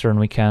then next turn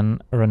we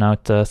can run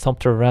out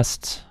Thopter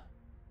Arrest.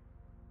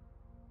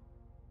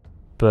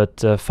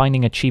 But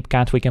finding a cheap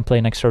cat we can play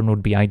next turn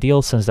would be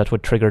ideal, since that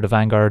would trigger the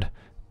Vanguard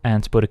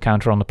and put a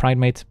counter on the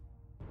Pridemate.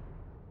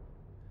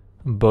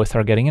 Both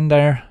are getting in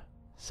there,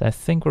 so I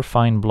think we're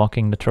fine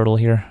blocking the turtle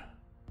here.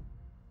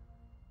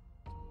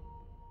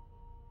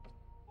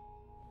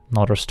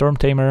 Another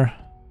Stormtamer.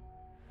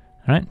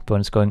 Alright,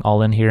 opponent's going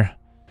all in here.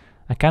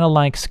 I kind of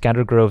like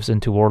Scatter Groves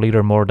into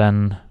Warleader more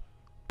than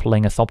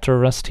playing a Thopter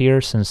Arrest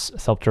here, since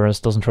Thopter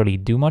Arrest doesn't really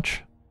do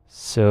much.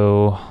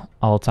 So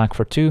I'll attack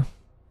for 2.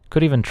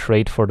 Could even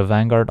trade for the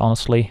Vanguard,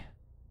 honestly.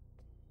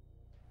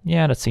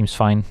 Yeah, that seems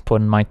fine.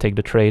 Opponent might take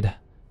the trade.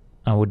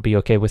 I would be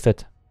okay with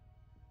it.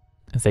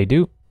 If they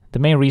do. The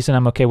main reason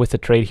I'm okay with the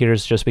trade here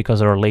is just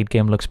because our late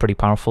game looks pretty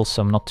powerful,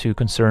 so I'm not too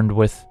concerned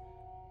with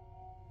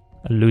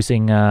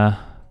losing a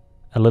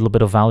little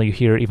bit of value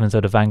here, even though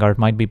the Vanguard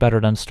might be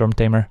better than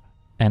Stormtamer.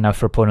 And now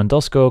if our opponent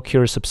does go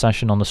Curious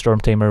Obsession on the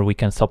Stormtamer, we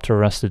can Thopter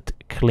Arrest it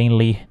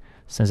cleanly,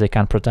 since they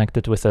can't protect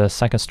it with a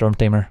second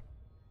Stormtamer.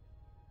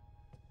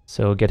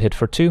 So get hit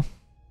for 2,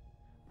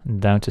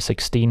 down to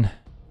 16,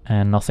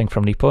 and nothing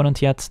from the opponent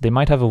yet. They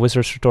might have a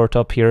Wizard's Retort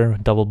up here,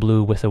 double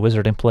blue with a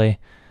Wizard in play.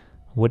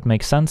 Would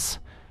make sense.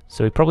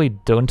 So we probably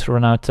don't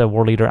run out a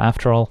Warleader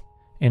after all.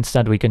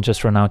 Instead we can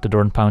just run out the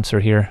Adorned Pouncer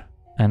here.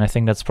 And I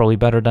think that's probably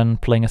better than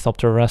playing a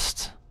Thopter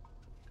Arrest.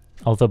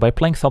 Although by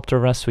playing Thopter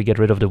Arrest we get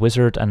rid of the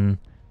Wizard, and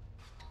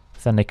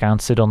then they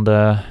can't sit on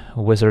the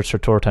Wizard's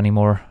Retort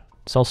anymore.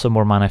 It's also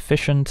more mana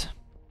efficient.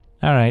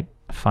 Alright,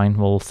 fine,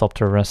 we'll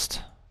Thopter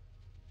Arrest.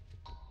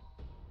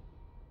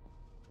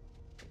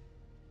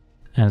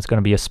 And it's going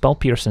to be a Spell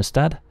Pierce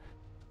instead.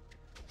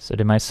 So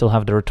they might still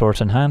have the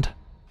retort in hand.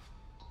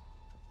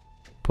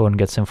 Opponent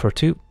gets in for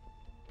 2.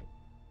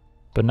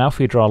 But now if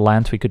we draw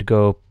land, we could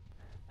go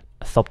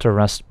Thopter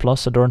Arrest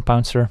plus Adorned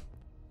Pouncer.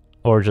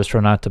 Or just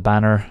run out the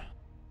banner.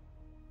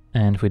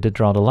 And we did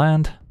draw the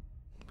land.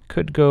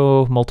 Could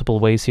go multiple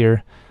ways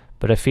here.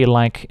 But I feel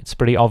like it's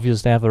pretty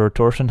obvious they have a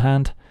retort in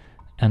hand.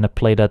 And the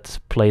play that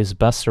plays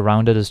best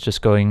around it is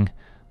just going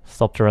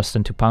Thopter Arrest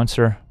into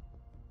Pouncer.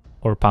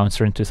 Or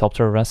Pouncer into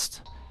Thopter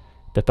Arrest.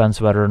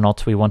 Depends whether or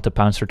not we want the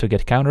Pouncer to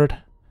get countered,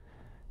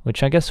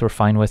 which I guess we're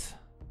fine with.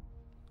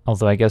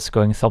 Although I guess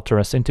going Thopter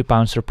Arrest into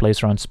Pouncer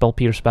plays around Spell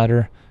Pierce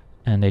better,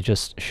 and they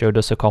just showed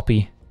us a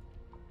copy.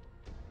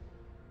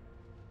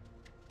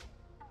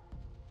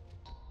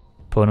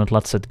 Opponent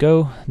lets it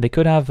go. They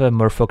could have a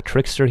Merfolk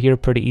Trickster here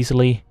pretty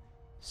easily.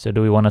 So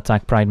do we want to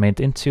attack Pridemate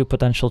into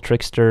potential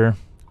Trickster?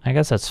 I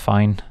guess that's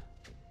fine,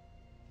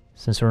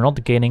 since we're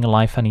not gaining a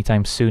life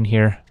anytime soon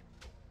here.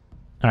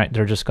 Alright,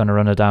 they're just gonna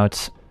run it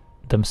out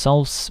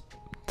themselves,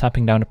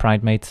 tapping down the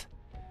Pridemate,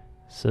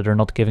 so they're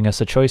not giving us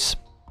a choice.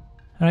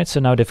 Alright, so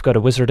now they've got a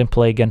Wizard in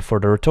play again for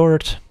the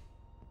retort,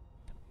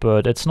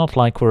 but it's not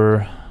like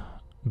we're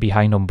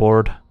behind on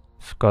board.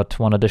 We've got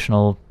 1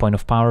 additional point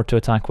of power to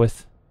attack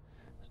with,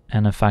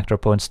 and in fact our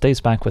opponent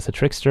stays back with the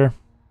Trickster,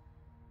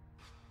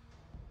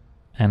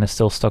 and is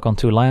still stuck on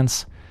 2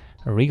 lands.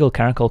 A Regal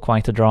Caracal,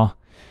 quite a draw.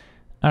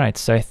 Alright,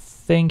 so I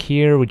think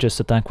here we just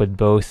attack with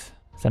both.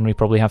 Then we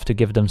probably have to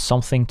give them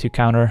something to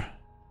counter,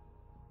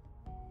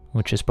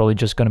 which is probably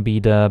just going to be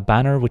the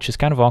banner, which is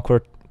kind of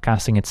awkward,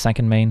 casting its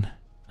second main.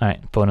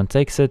 Alright, opponent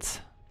takes it.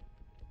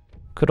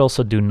 Could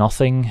also do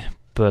nothing,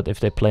 but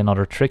if they play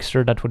another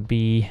Trickster, that would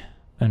be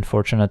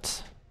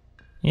unfortunate.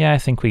 Yeah, I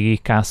think we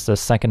cast the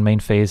second main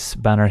phase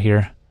banner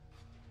here.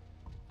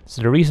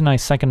 So the reason I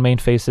second main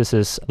phase this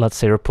is, let's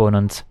say our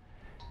opponent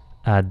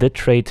did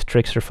trade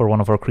Trickster for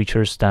one of our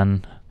creatures,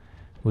 then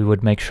we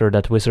would make sure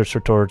that Wizard's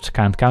Retort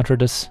can't counter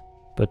this,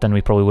 but then we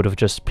probably would have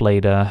just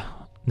played the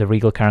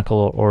Regal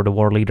Caracal or the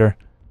Warleader.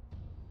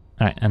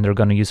 Alright, and they're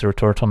going to use a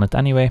retort on it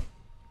anyway.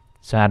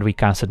 So had we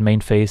casted main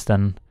phase,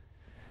 then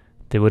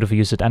they would have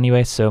used it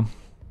anyway, so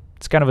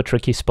it's kind of a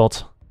tricky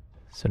spot.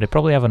 So they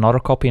probably have another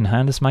copy in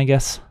hand is my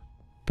guess,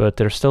 but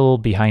they're still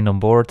behind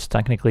on board,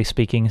 technically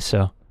speaking,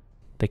 so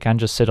they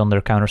can't just sit on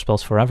their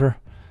counterspells forever.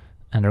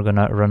 And they're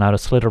gonna run out of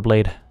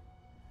Slitherblade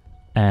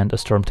and a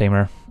Storm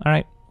Tamer.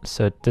 Alright,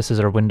 so this is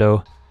our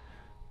window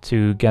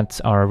to get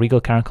our Regal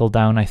Caracal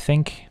down, I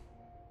think.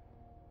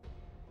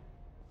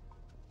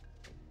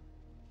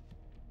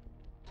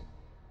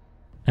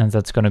 And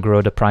that's gonna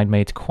grow the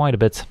Pridemate quite a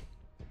bit.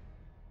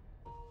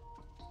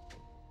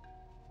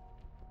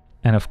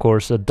 And of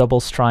course, a double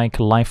strike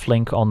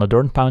lifelink on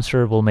Adorned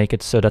Pouncer will make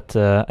it so that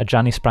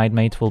Ajani's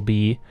Pridemate will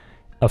be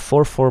a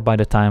 4/4 by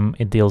the time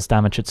it deals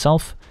damage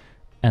itself,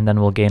 and then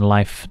we'll gain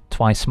life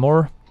twice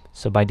more.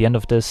 So by the end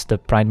of this, the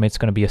Pridemate's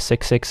going to be a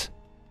 6/6.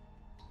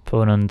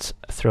 Opponent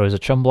throws a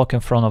chum block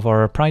in front of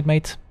our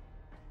Pridemate.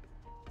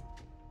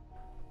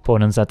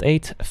 Opponent's at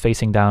 8,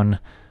 facing down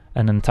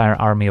an entire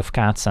army of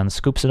cats and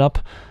scoops it up.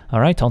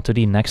 Alright, on to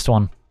the next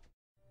one.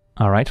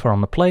 Alright, we're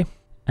on the play.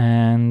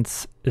 And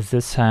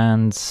this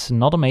hand's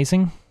not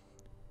amazing.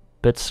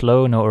 Bit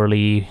slow, no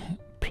early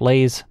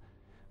plays.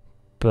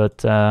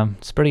 But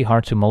it's pretty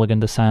hard to mulligan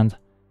this hand.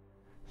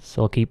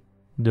 So I'll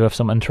do have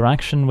some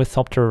interaction with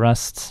Thopter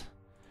Arrest.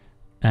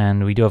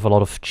 And we do have a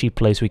lot of cheap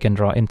plays we can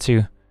draw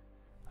into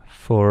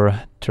for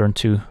turn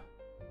 2.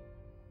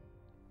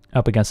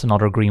 Up against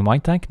another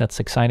green-white deck, that's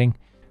exciting.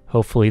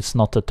 Hopefully it's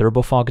not the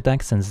Turbo Fog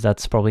deck, since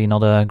that's probably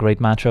not a great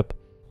matchup.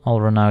 I'll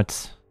run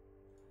out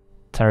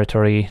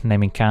Territory,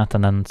 naming Cat,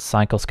 and then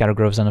cycle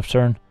Scattergroves end of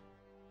turn.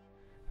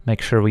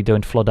 Make sure we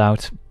don't flood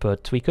out,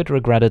 but we could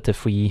regret it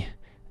if we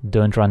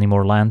don't draw any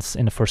more lands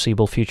in the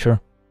foreseeable future.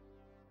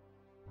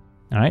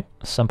 Alright,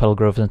 Sunpetal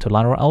Grove into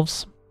Llanowar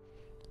Elves.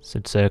 So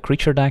it's a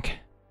creature deck.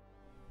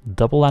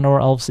 Double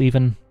Llanowar Elves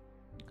even.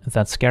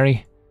 That's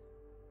scary.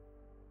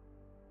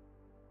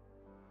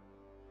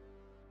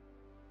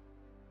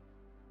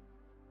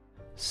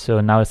 So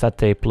now that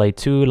they play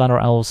 2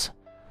 Llanowar Elves,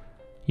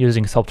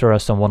 using Thopter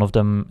Arrest on one of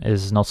them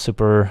is not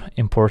super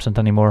important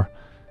anymore.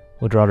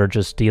 Would rather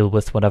just deal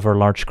with whatever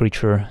large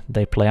creature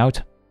they play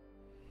out.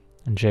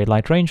 And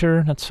Jadelight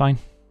Ranger, that's fine.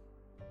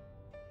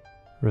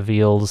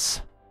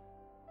 Reveals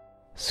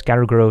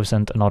Scattergroves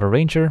and another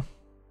Ranger,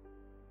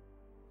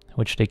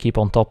 which they keep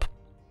on top.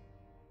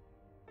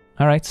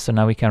 Alright, so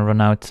now we can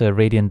run out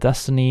Radiant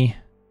Destiny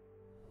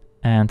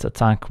and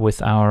attack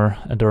with our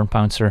Adorned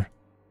Pouncer.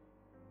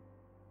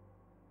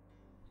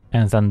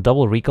 And then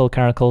double Regal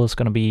Caracal is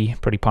going to be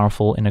pretty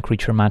powerful in a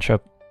creature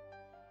matchup.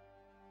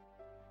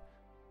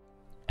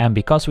 And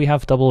because we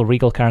have double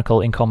Regal Caracal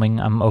incoming,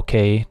 I'm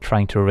okay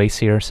trying to erase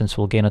here, since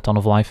we'll gain a ton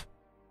of life.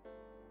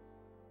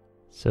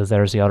 So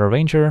there's the other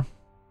Ranger.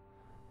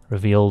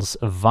 Reveals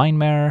a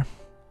Vinemare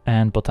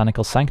and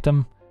Botanical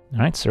Sanctum.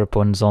 Alright, so our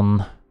opponent's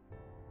on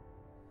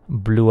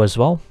blue as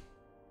well.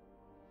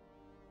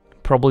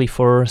 Probably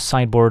for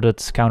sideboarded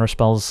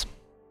counterspells.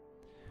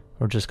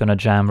 We're just gonna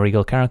jam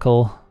Regal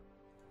Caracal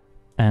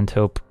and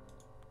hope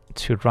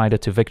to ride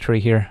it to victory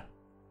here.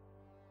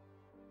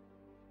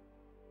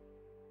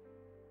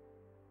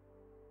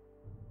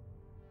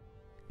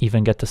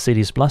 Even get the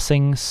City's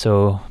Blessing,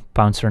 so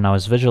Pouncer now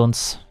has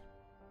Vigilance.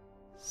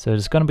 So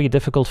it's gonna be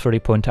difficult for the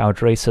opponent to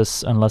outrace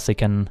us unless they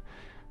can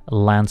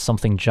land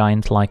something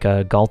giant like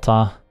a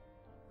Galta.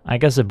 I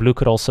guess the blue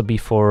could also be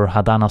for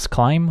Hadana's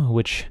Climb,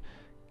 which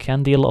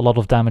can deal a lot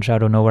of damage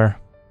out of nowhere.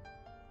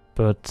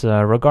 But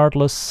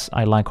regardless,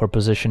 I like our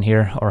position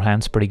here. Our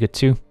hand's pretty good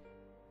too.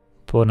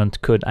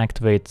 Opponent could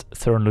activate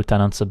Thorn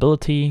Lieutenant's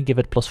ability, give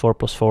it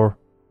 +4/+4.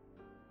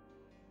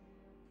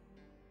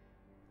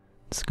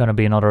 It's gonna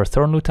be another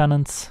Thorn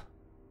Lieutenant.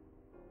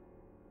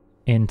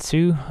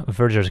 Into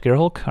Verger's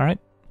Gearhulk, alright.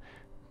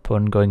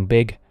 Opponent going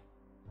big.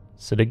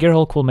 So the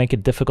Gearhulk will make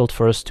it difficult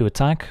for us to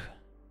attack,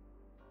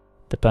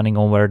 depending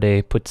on where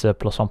they put the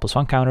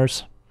 +1/+1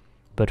 counters.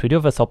 But we do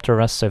have a Thopter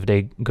Arrest, so if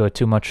they go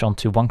too much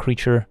onto one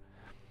creature,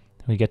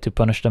 we get to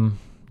punish them.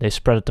 They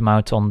spread them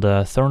out on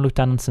the Thorn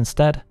Lieutenants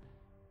instead.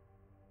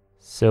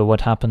 So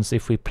what happens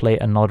if we play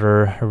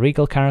another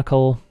Regal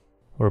Caracal?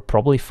 We're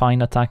probably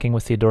fine attacking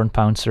with the Adorned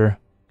Pouncer.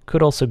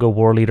 Could also go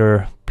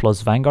Warleader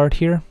plus Vanguard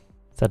here.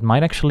 That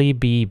might actually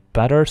be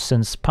better,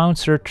 since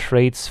Pouncer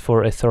trades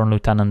for a Thorn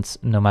Lieutenant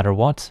no matter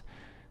what.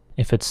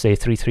 If it's a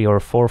 3/3 or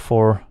a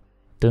 4/4,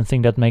 don't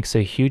think that makes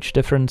a huge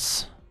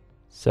difference.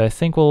 So I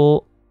think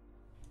we'll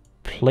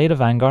play the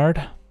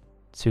Vanguard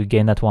to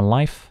gain that 1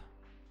 life.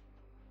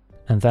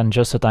 And then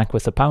just attack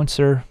with the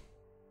Pouncer,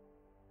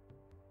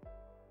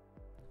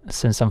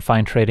 since I'm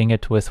fine trading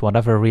it with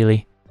whatever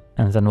really.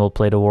 And then we'll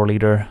play the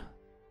Warleader.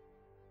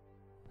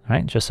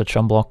 Alright, just a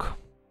chum block.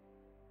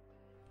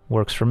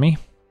 Works for me.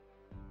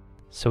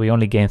 So we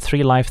only gain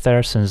 3 life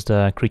there, since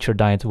the creature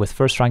died with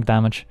first rank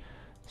damage.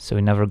 so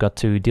we never got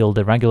to deal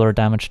the regular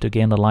damage to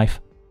gain the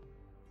life.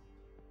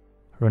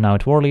 Run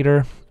out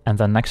Warleader, and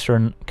then next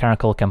turn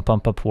Caracal can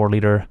pump up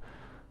Warleader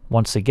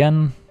once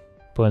again.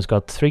 Opponent's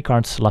got 3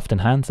 cards left in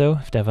hand though.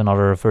 If they have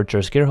another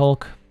Verger's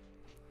Gearhulk,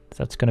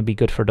 that's gonna be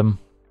good for them.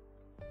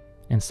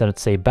 Instead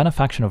it's a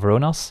Benefaction of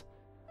Ronas,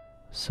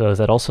 so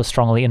that also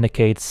strongly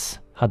indicates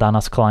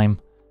Hadana's Climb.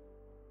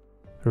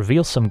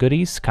 Reveals some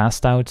goodies,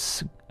 Cast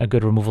Out's a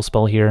good removal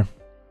spell here.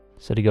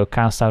 So they go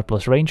Cast Out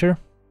plus Ranger.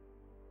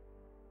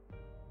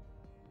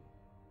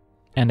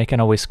 And they can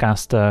always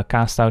cast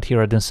Cast Out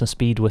here at instant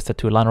speed with the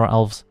 2 Llanowar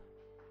Elves.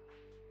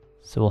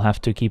 So we'll have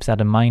to keep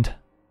that in mind.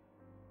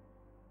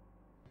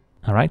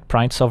 Alright,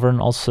 Pride Sovereign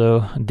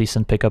also a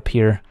decent pickup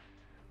here.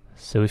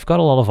 So we've got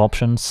a lot of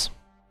options.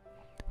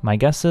 My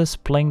guess is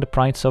playing the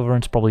Pride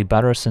Sovereign is probably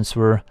better since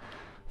we're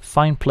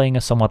fine playing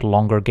a somewhat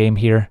longer game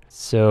here.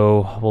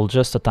 So we'll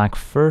just attack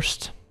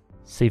first.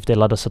 See if they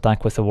let us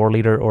attack with the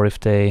Warleader or if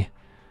they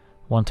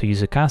want to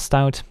use a Cast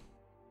Out.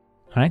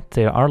 Alright,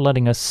 they are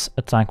letting us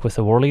attack with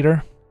the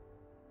Warleader.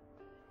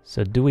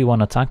 So do we want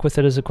to attack with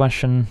it is a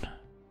question.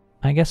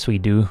 I guess we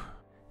do.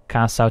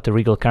 Cast out the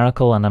Regal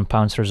Caracal and then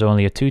Pouncer's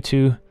only a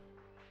 2/2.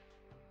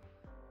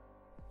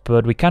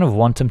 But we kind of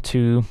want him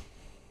to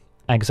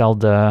exile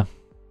the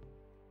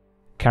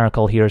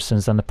Caracal here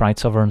since then the Pride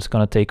Sovereign's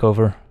gonna take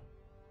over.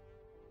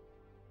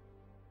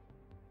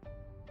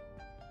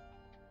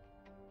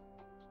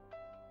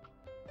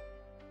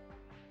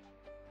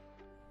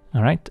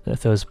 Alright,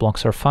 those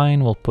blocks are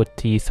fine. We'll put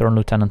the Thorn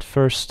Lieutenant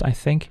first, I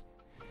think.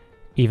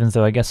 Even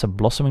though I guess a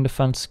Blossoming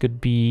Defense could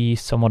be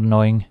somewhat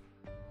annoying.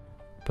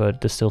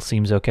 But this still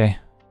seems okay.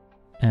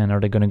 And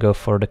are they gonna go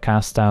for the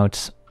Cast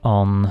Out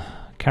on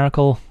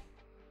Caracal?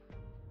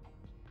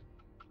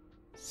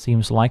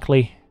 Seems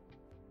likely.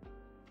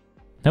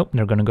 Nope,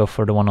 they're gonna go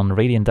for the one on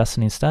Radiant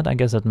Destiny instead. I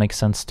guess that makes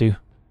sense too.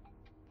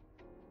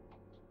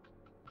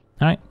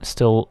 Alright,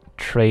 still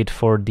trade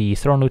for the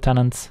Thorn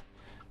Lieutenant.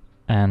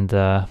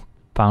 And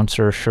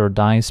Pouncer sure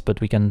dies, but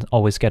we can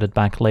always get it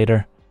back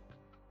later.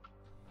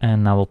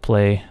 And now we'll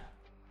play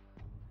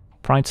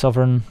Pride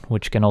Sovereign,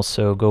 which can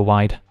also go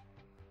wide.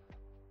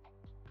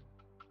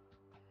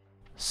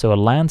 So a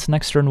land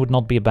next turn would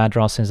not be a bad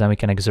draw, since then we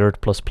can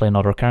exert plus play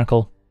another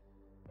Caracal.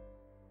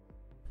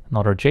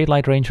 Another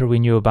Jadelight Ranger we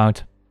knew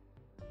about.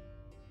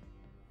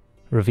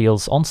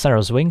 Reveals On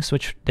Sarah's Wings,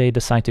 which they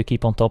decide to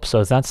keep on top,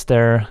 so that's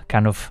their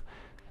kind of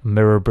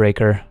mirror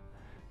breaker,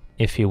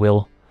 if you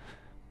will.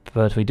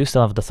 But we do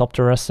still have the Thopter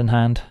Arrest in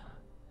hand.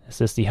 Is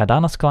this the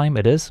Hadana's Climb?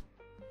 It is.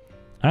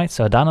 Alright,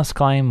 so Hadana's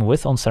Climb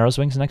with On Sarah's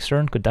Wings next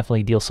turn could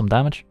definitely deal some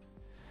damage.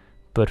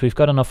 But we've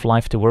got enough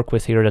life to work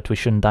with here that we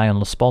shouldn't die on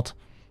the spot.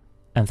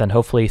 And then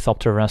hopefully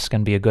Thopter Arrest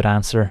can be a good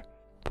answer.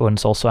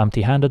 Opponent's also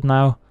empty-handed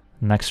now.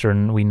 Next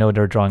turn we know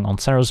they're drawing On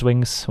Sarah's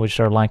Wings, which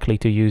they're likely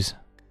to use.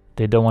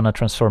 They don't want to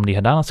transform the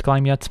Hadana's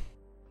Climb yet.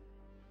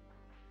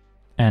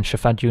 And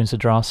Shefet Dunes a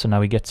draw, so now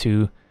we get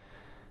to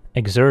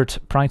exert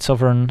Pride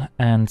Sovereign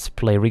and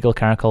play Regal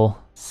Caracal.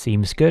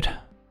 Seems good.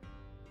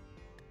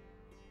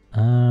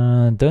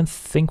 Don't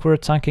think we're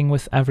attacking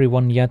with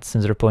everyone yet,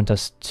 since their opponent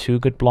has 2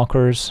 good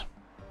blockers.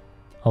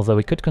 Although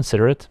we could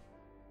consider it,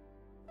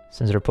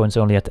 since their opponent's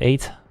only at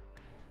 8.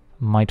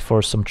 Might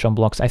force some chump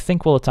blocks. I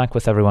think we'll attack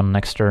with everyone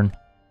next turn.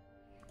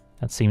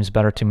 That seems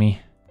better to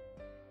me.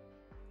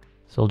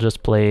 So we'll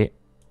just play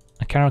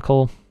a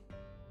Caracal.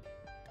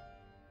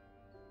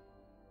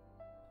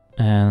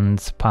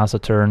 And pass a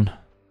turn,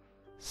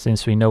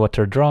 since we know what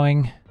they're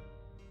drawing.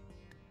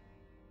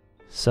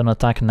 So an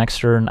attack next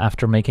turn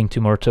after making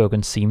 2 more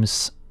tokens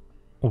seems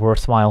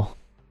worthwhile.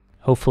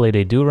 Hopefully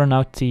they do run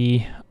out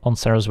the On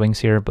Sarah's Wings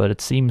here, but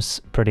it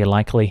seems pretty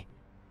likely.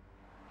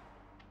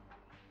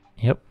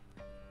 Yep,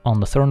 on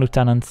the Thorn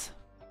Lieutenant.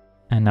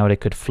 And now they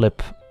could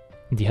flip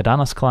the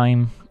Hadana's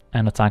Climb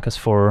and attack us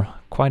for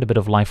quite a bit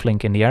of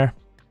lifelink in the air.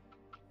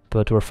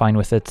 But we're fine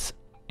with it,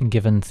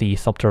 given the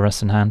Thopter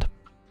Arrest in hand.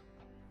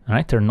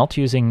 Alright, they're not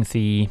using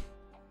the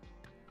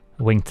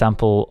Winged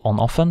Temple on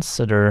offense,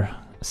 so they're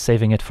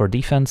saving it for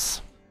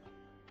defense.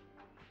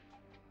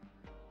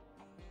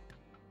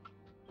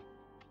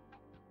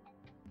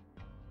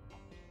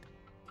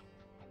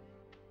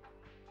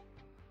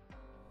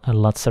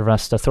 Let's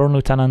arrest the Thorn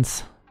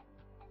Lieutenant.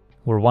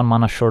 We're 1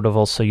 mana short of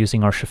also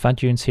using our Shefet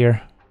Dunes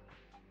here.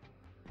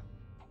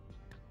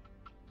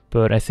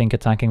 But I think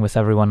attacking with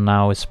everyone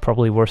now is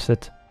probably worth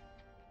it.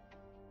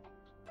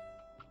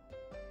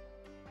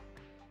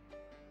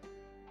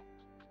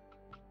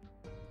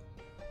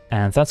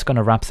 And that's going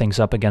to wrap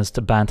things up against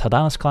the banned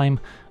Hadana's Climb.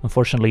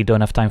 Unfortunately,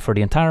 don't have time for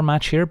the entire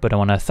match here, but I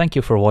want to thank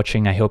you for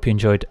watching. I hope you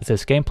enjoyed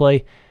this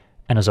gameplay.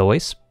 And as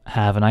always,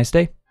 have a nice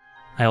day.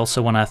 I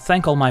also want to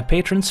thank all my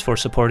patrons for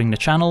supporting the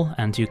channel,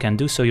 and you can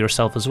do so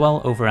yourself as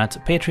well over at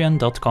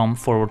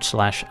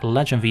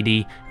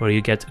patreon.com/LegenVD, where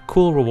you get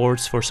cool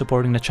rewards for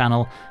supporting the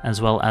channel,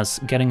 as well as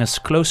getting us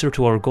closer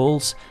to our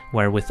goals,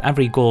 where with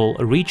every goal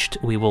reached,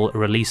 we will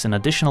release an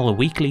additional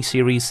weekly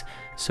series.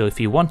 So if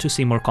you want to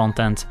see more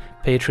content,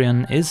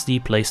 Patreon is the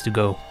place to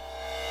go.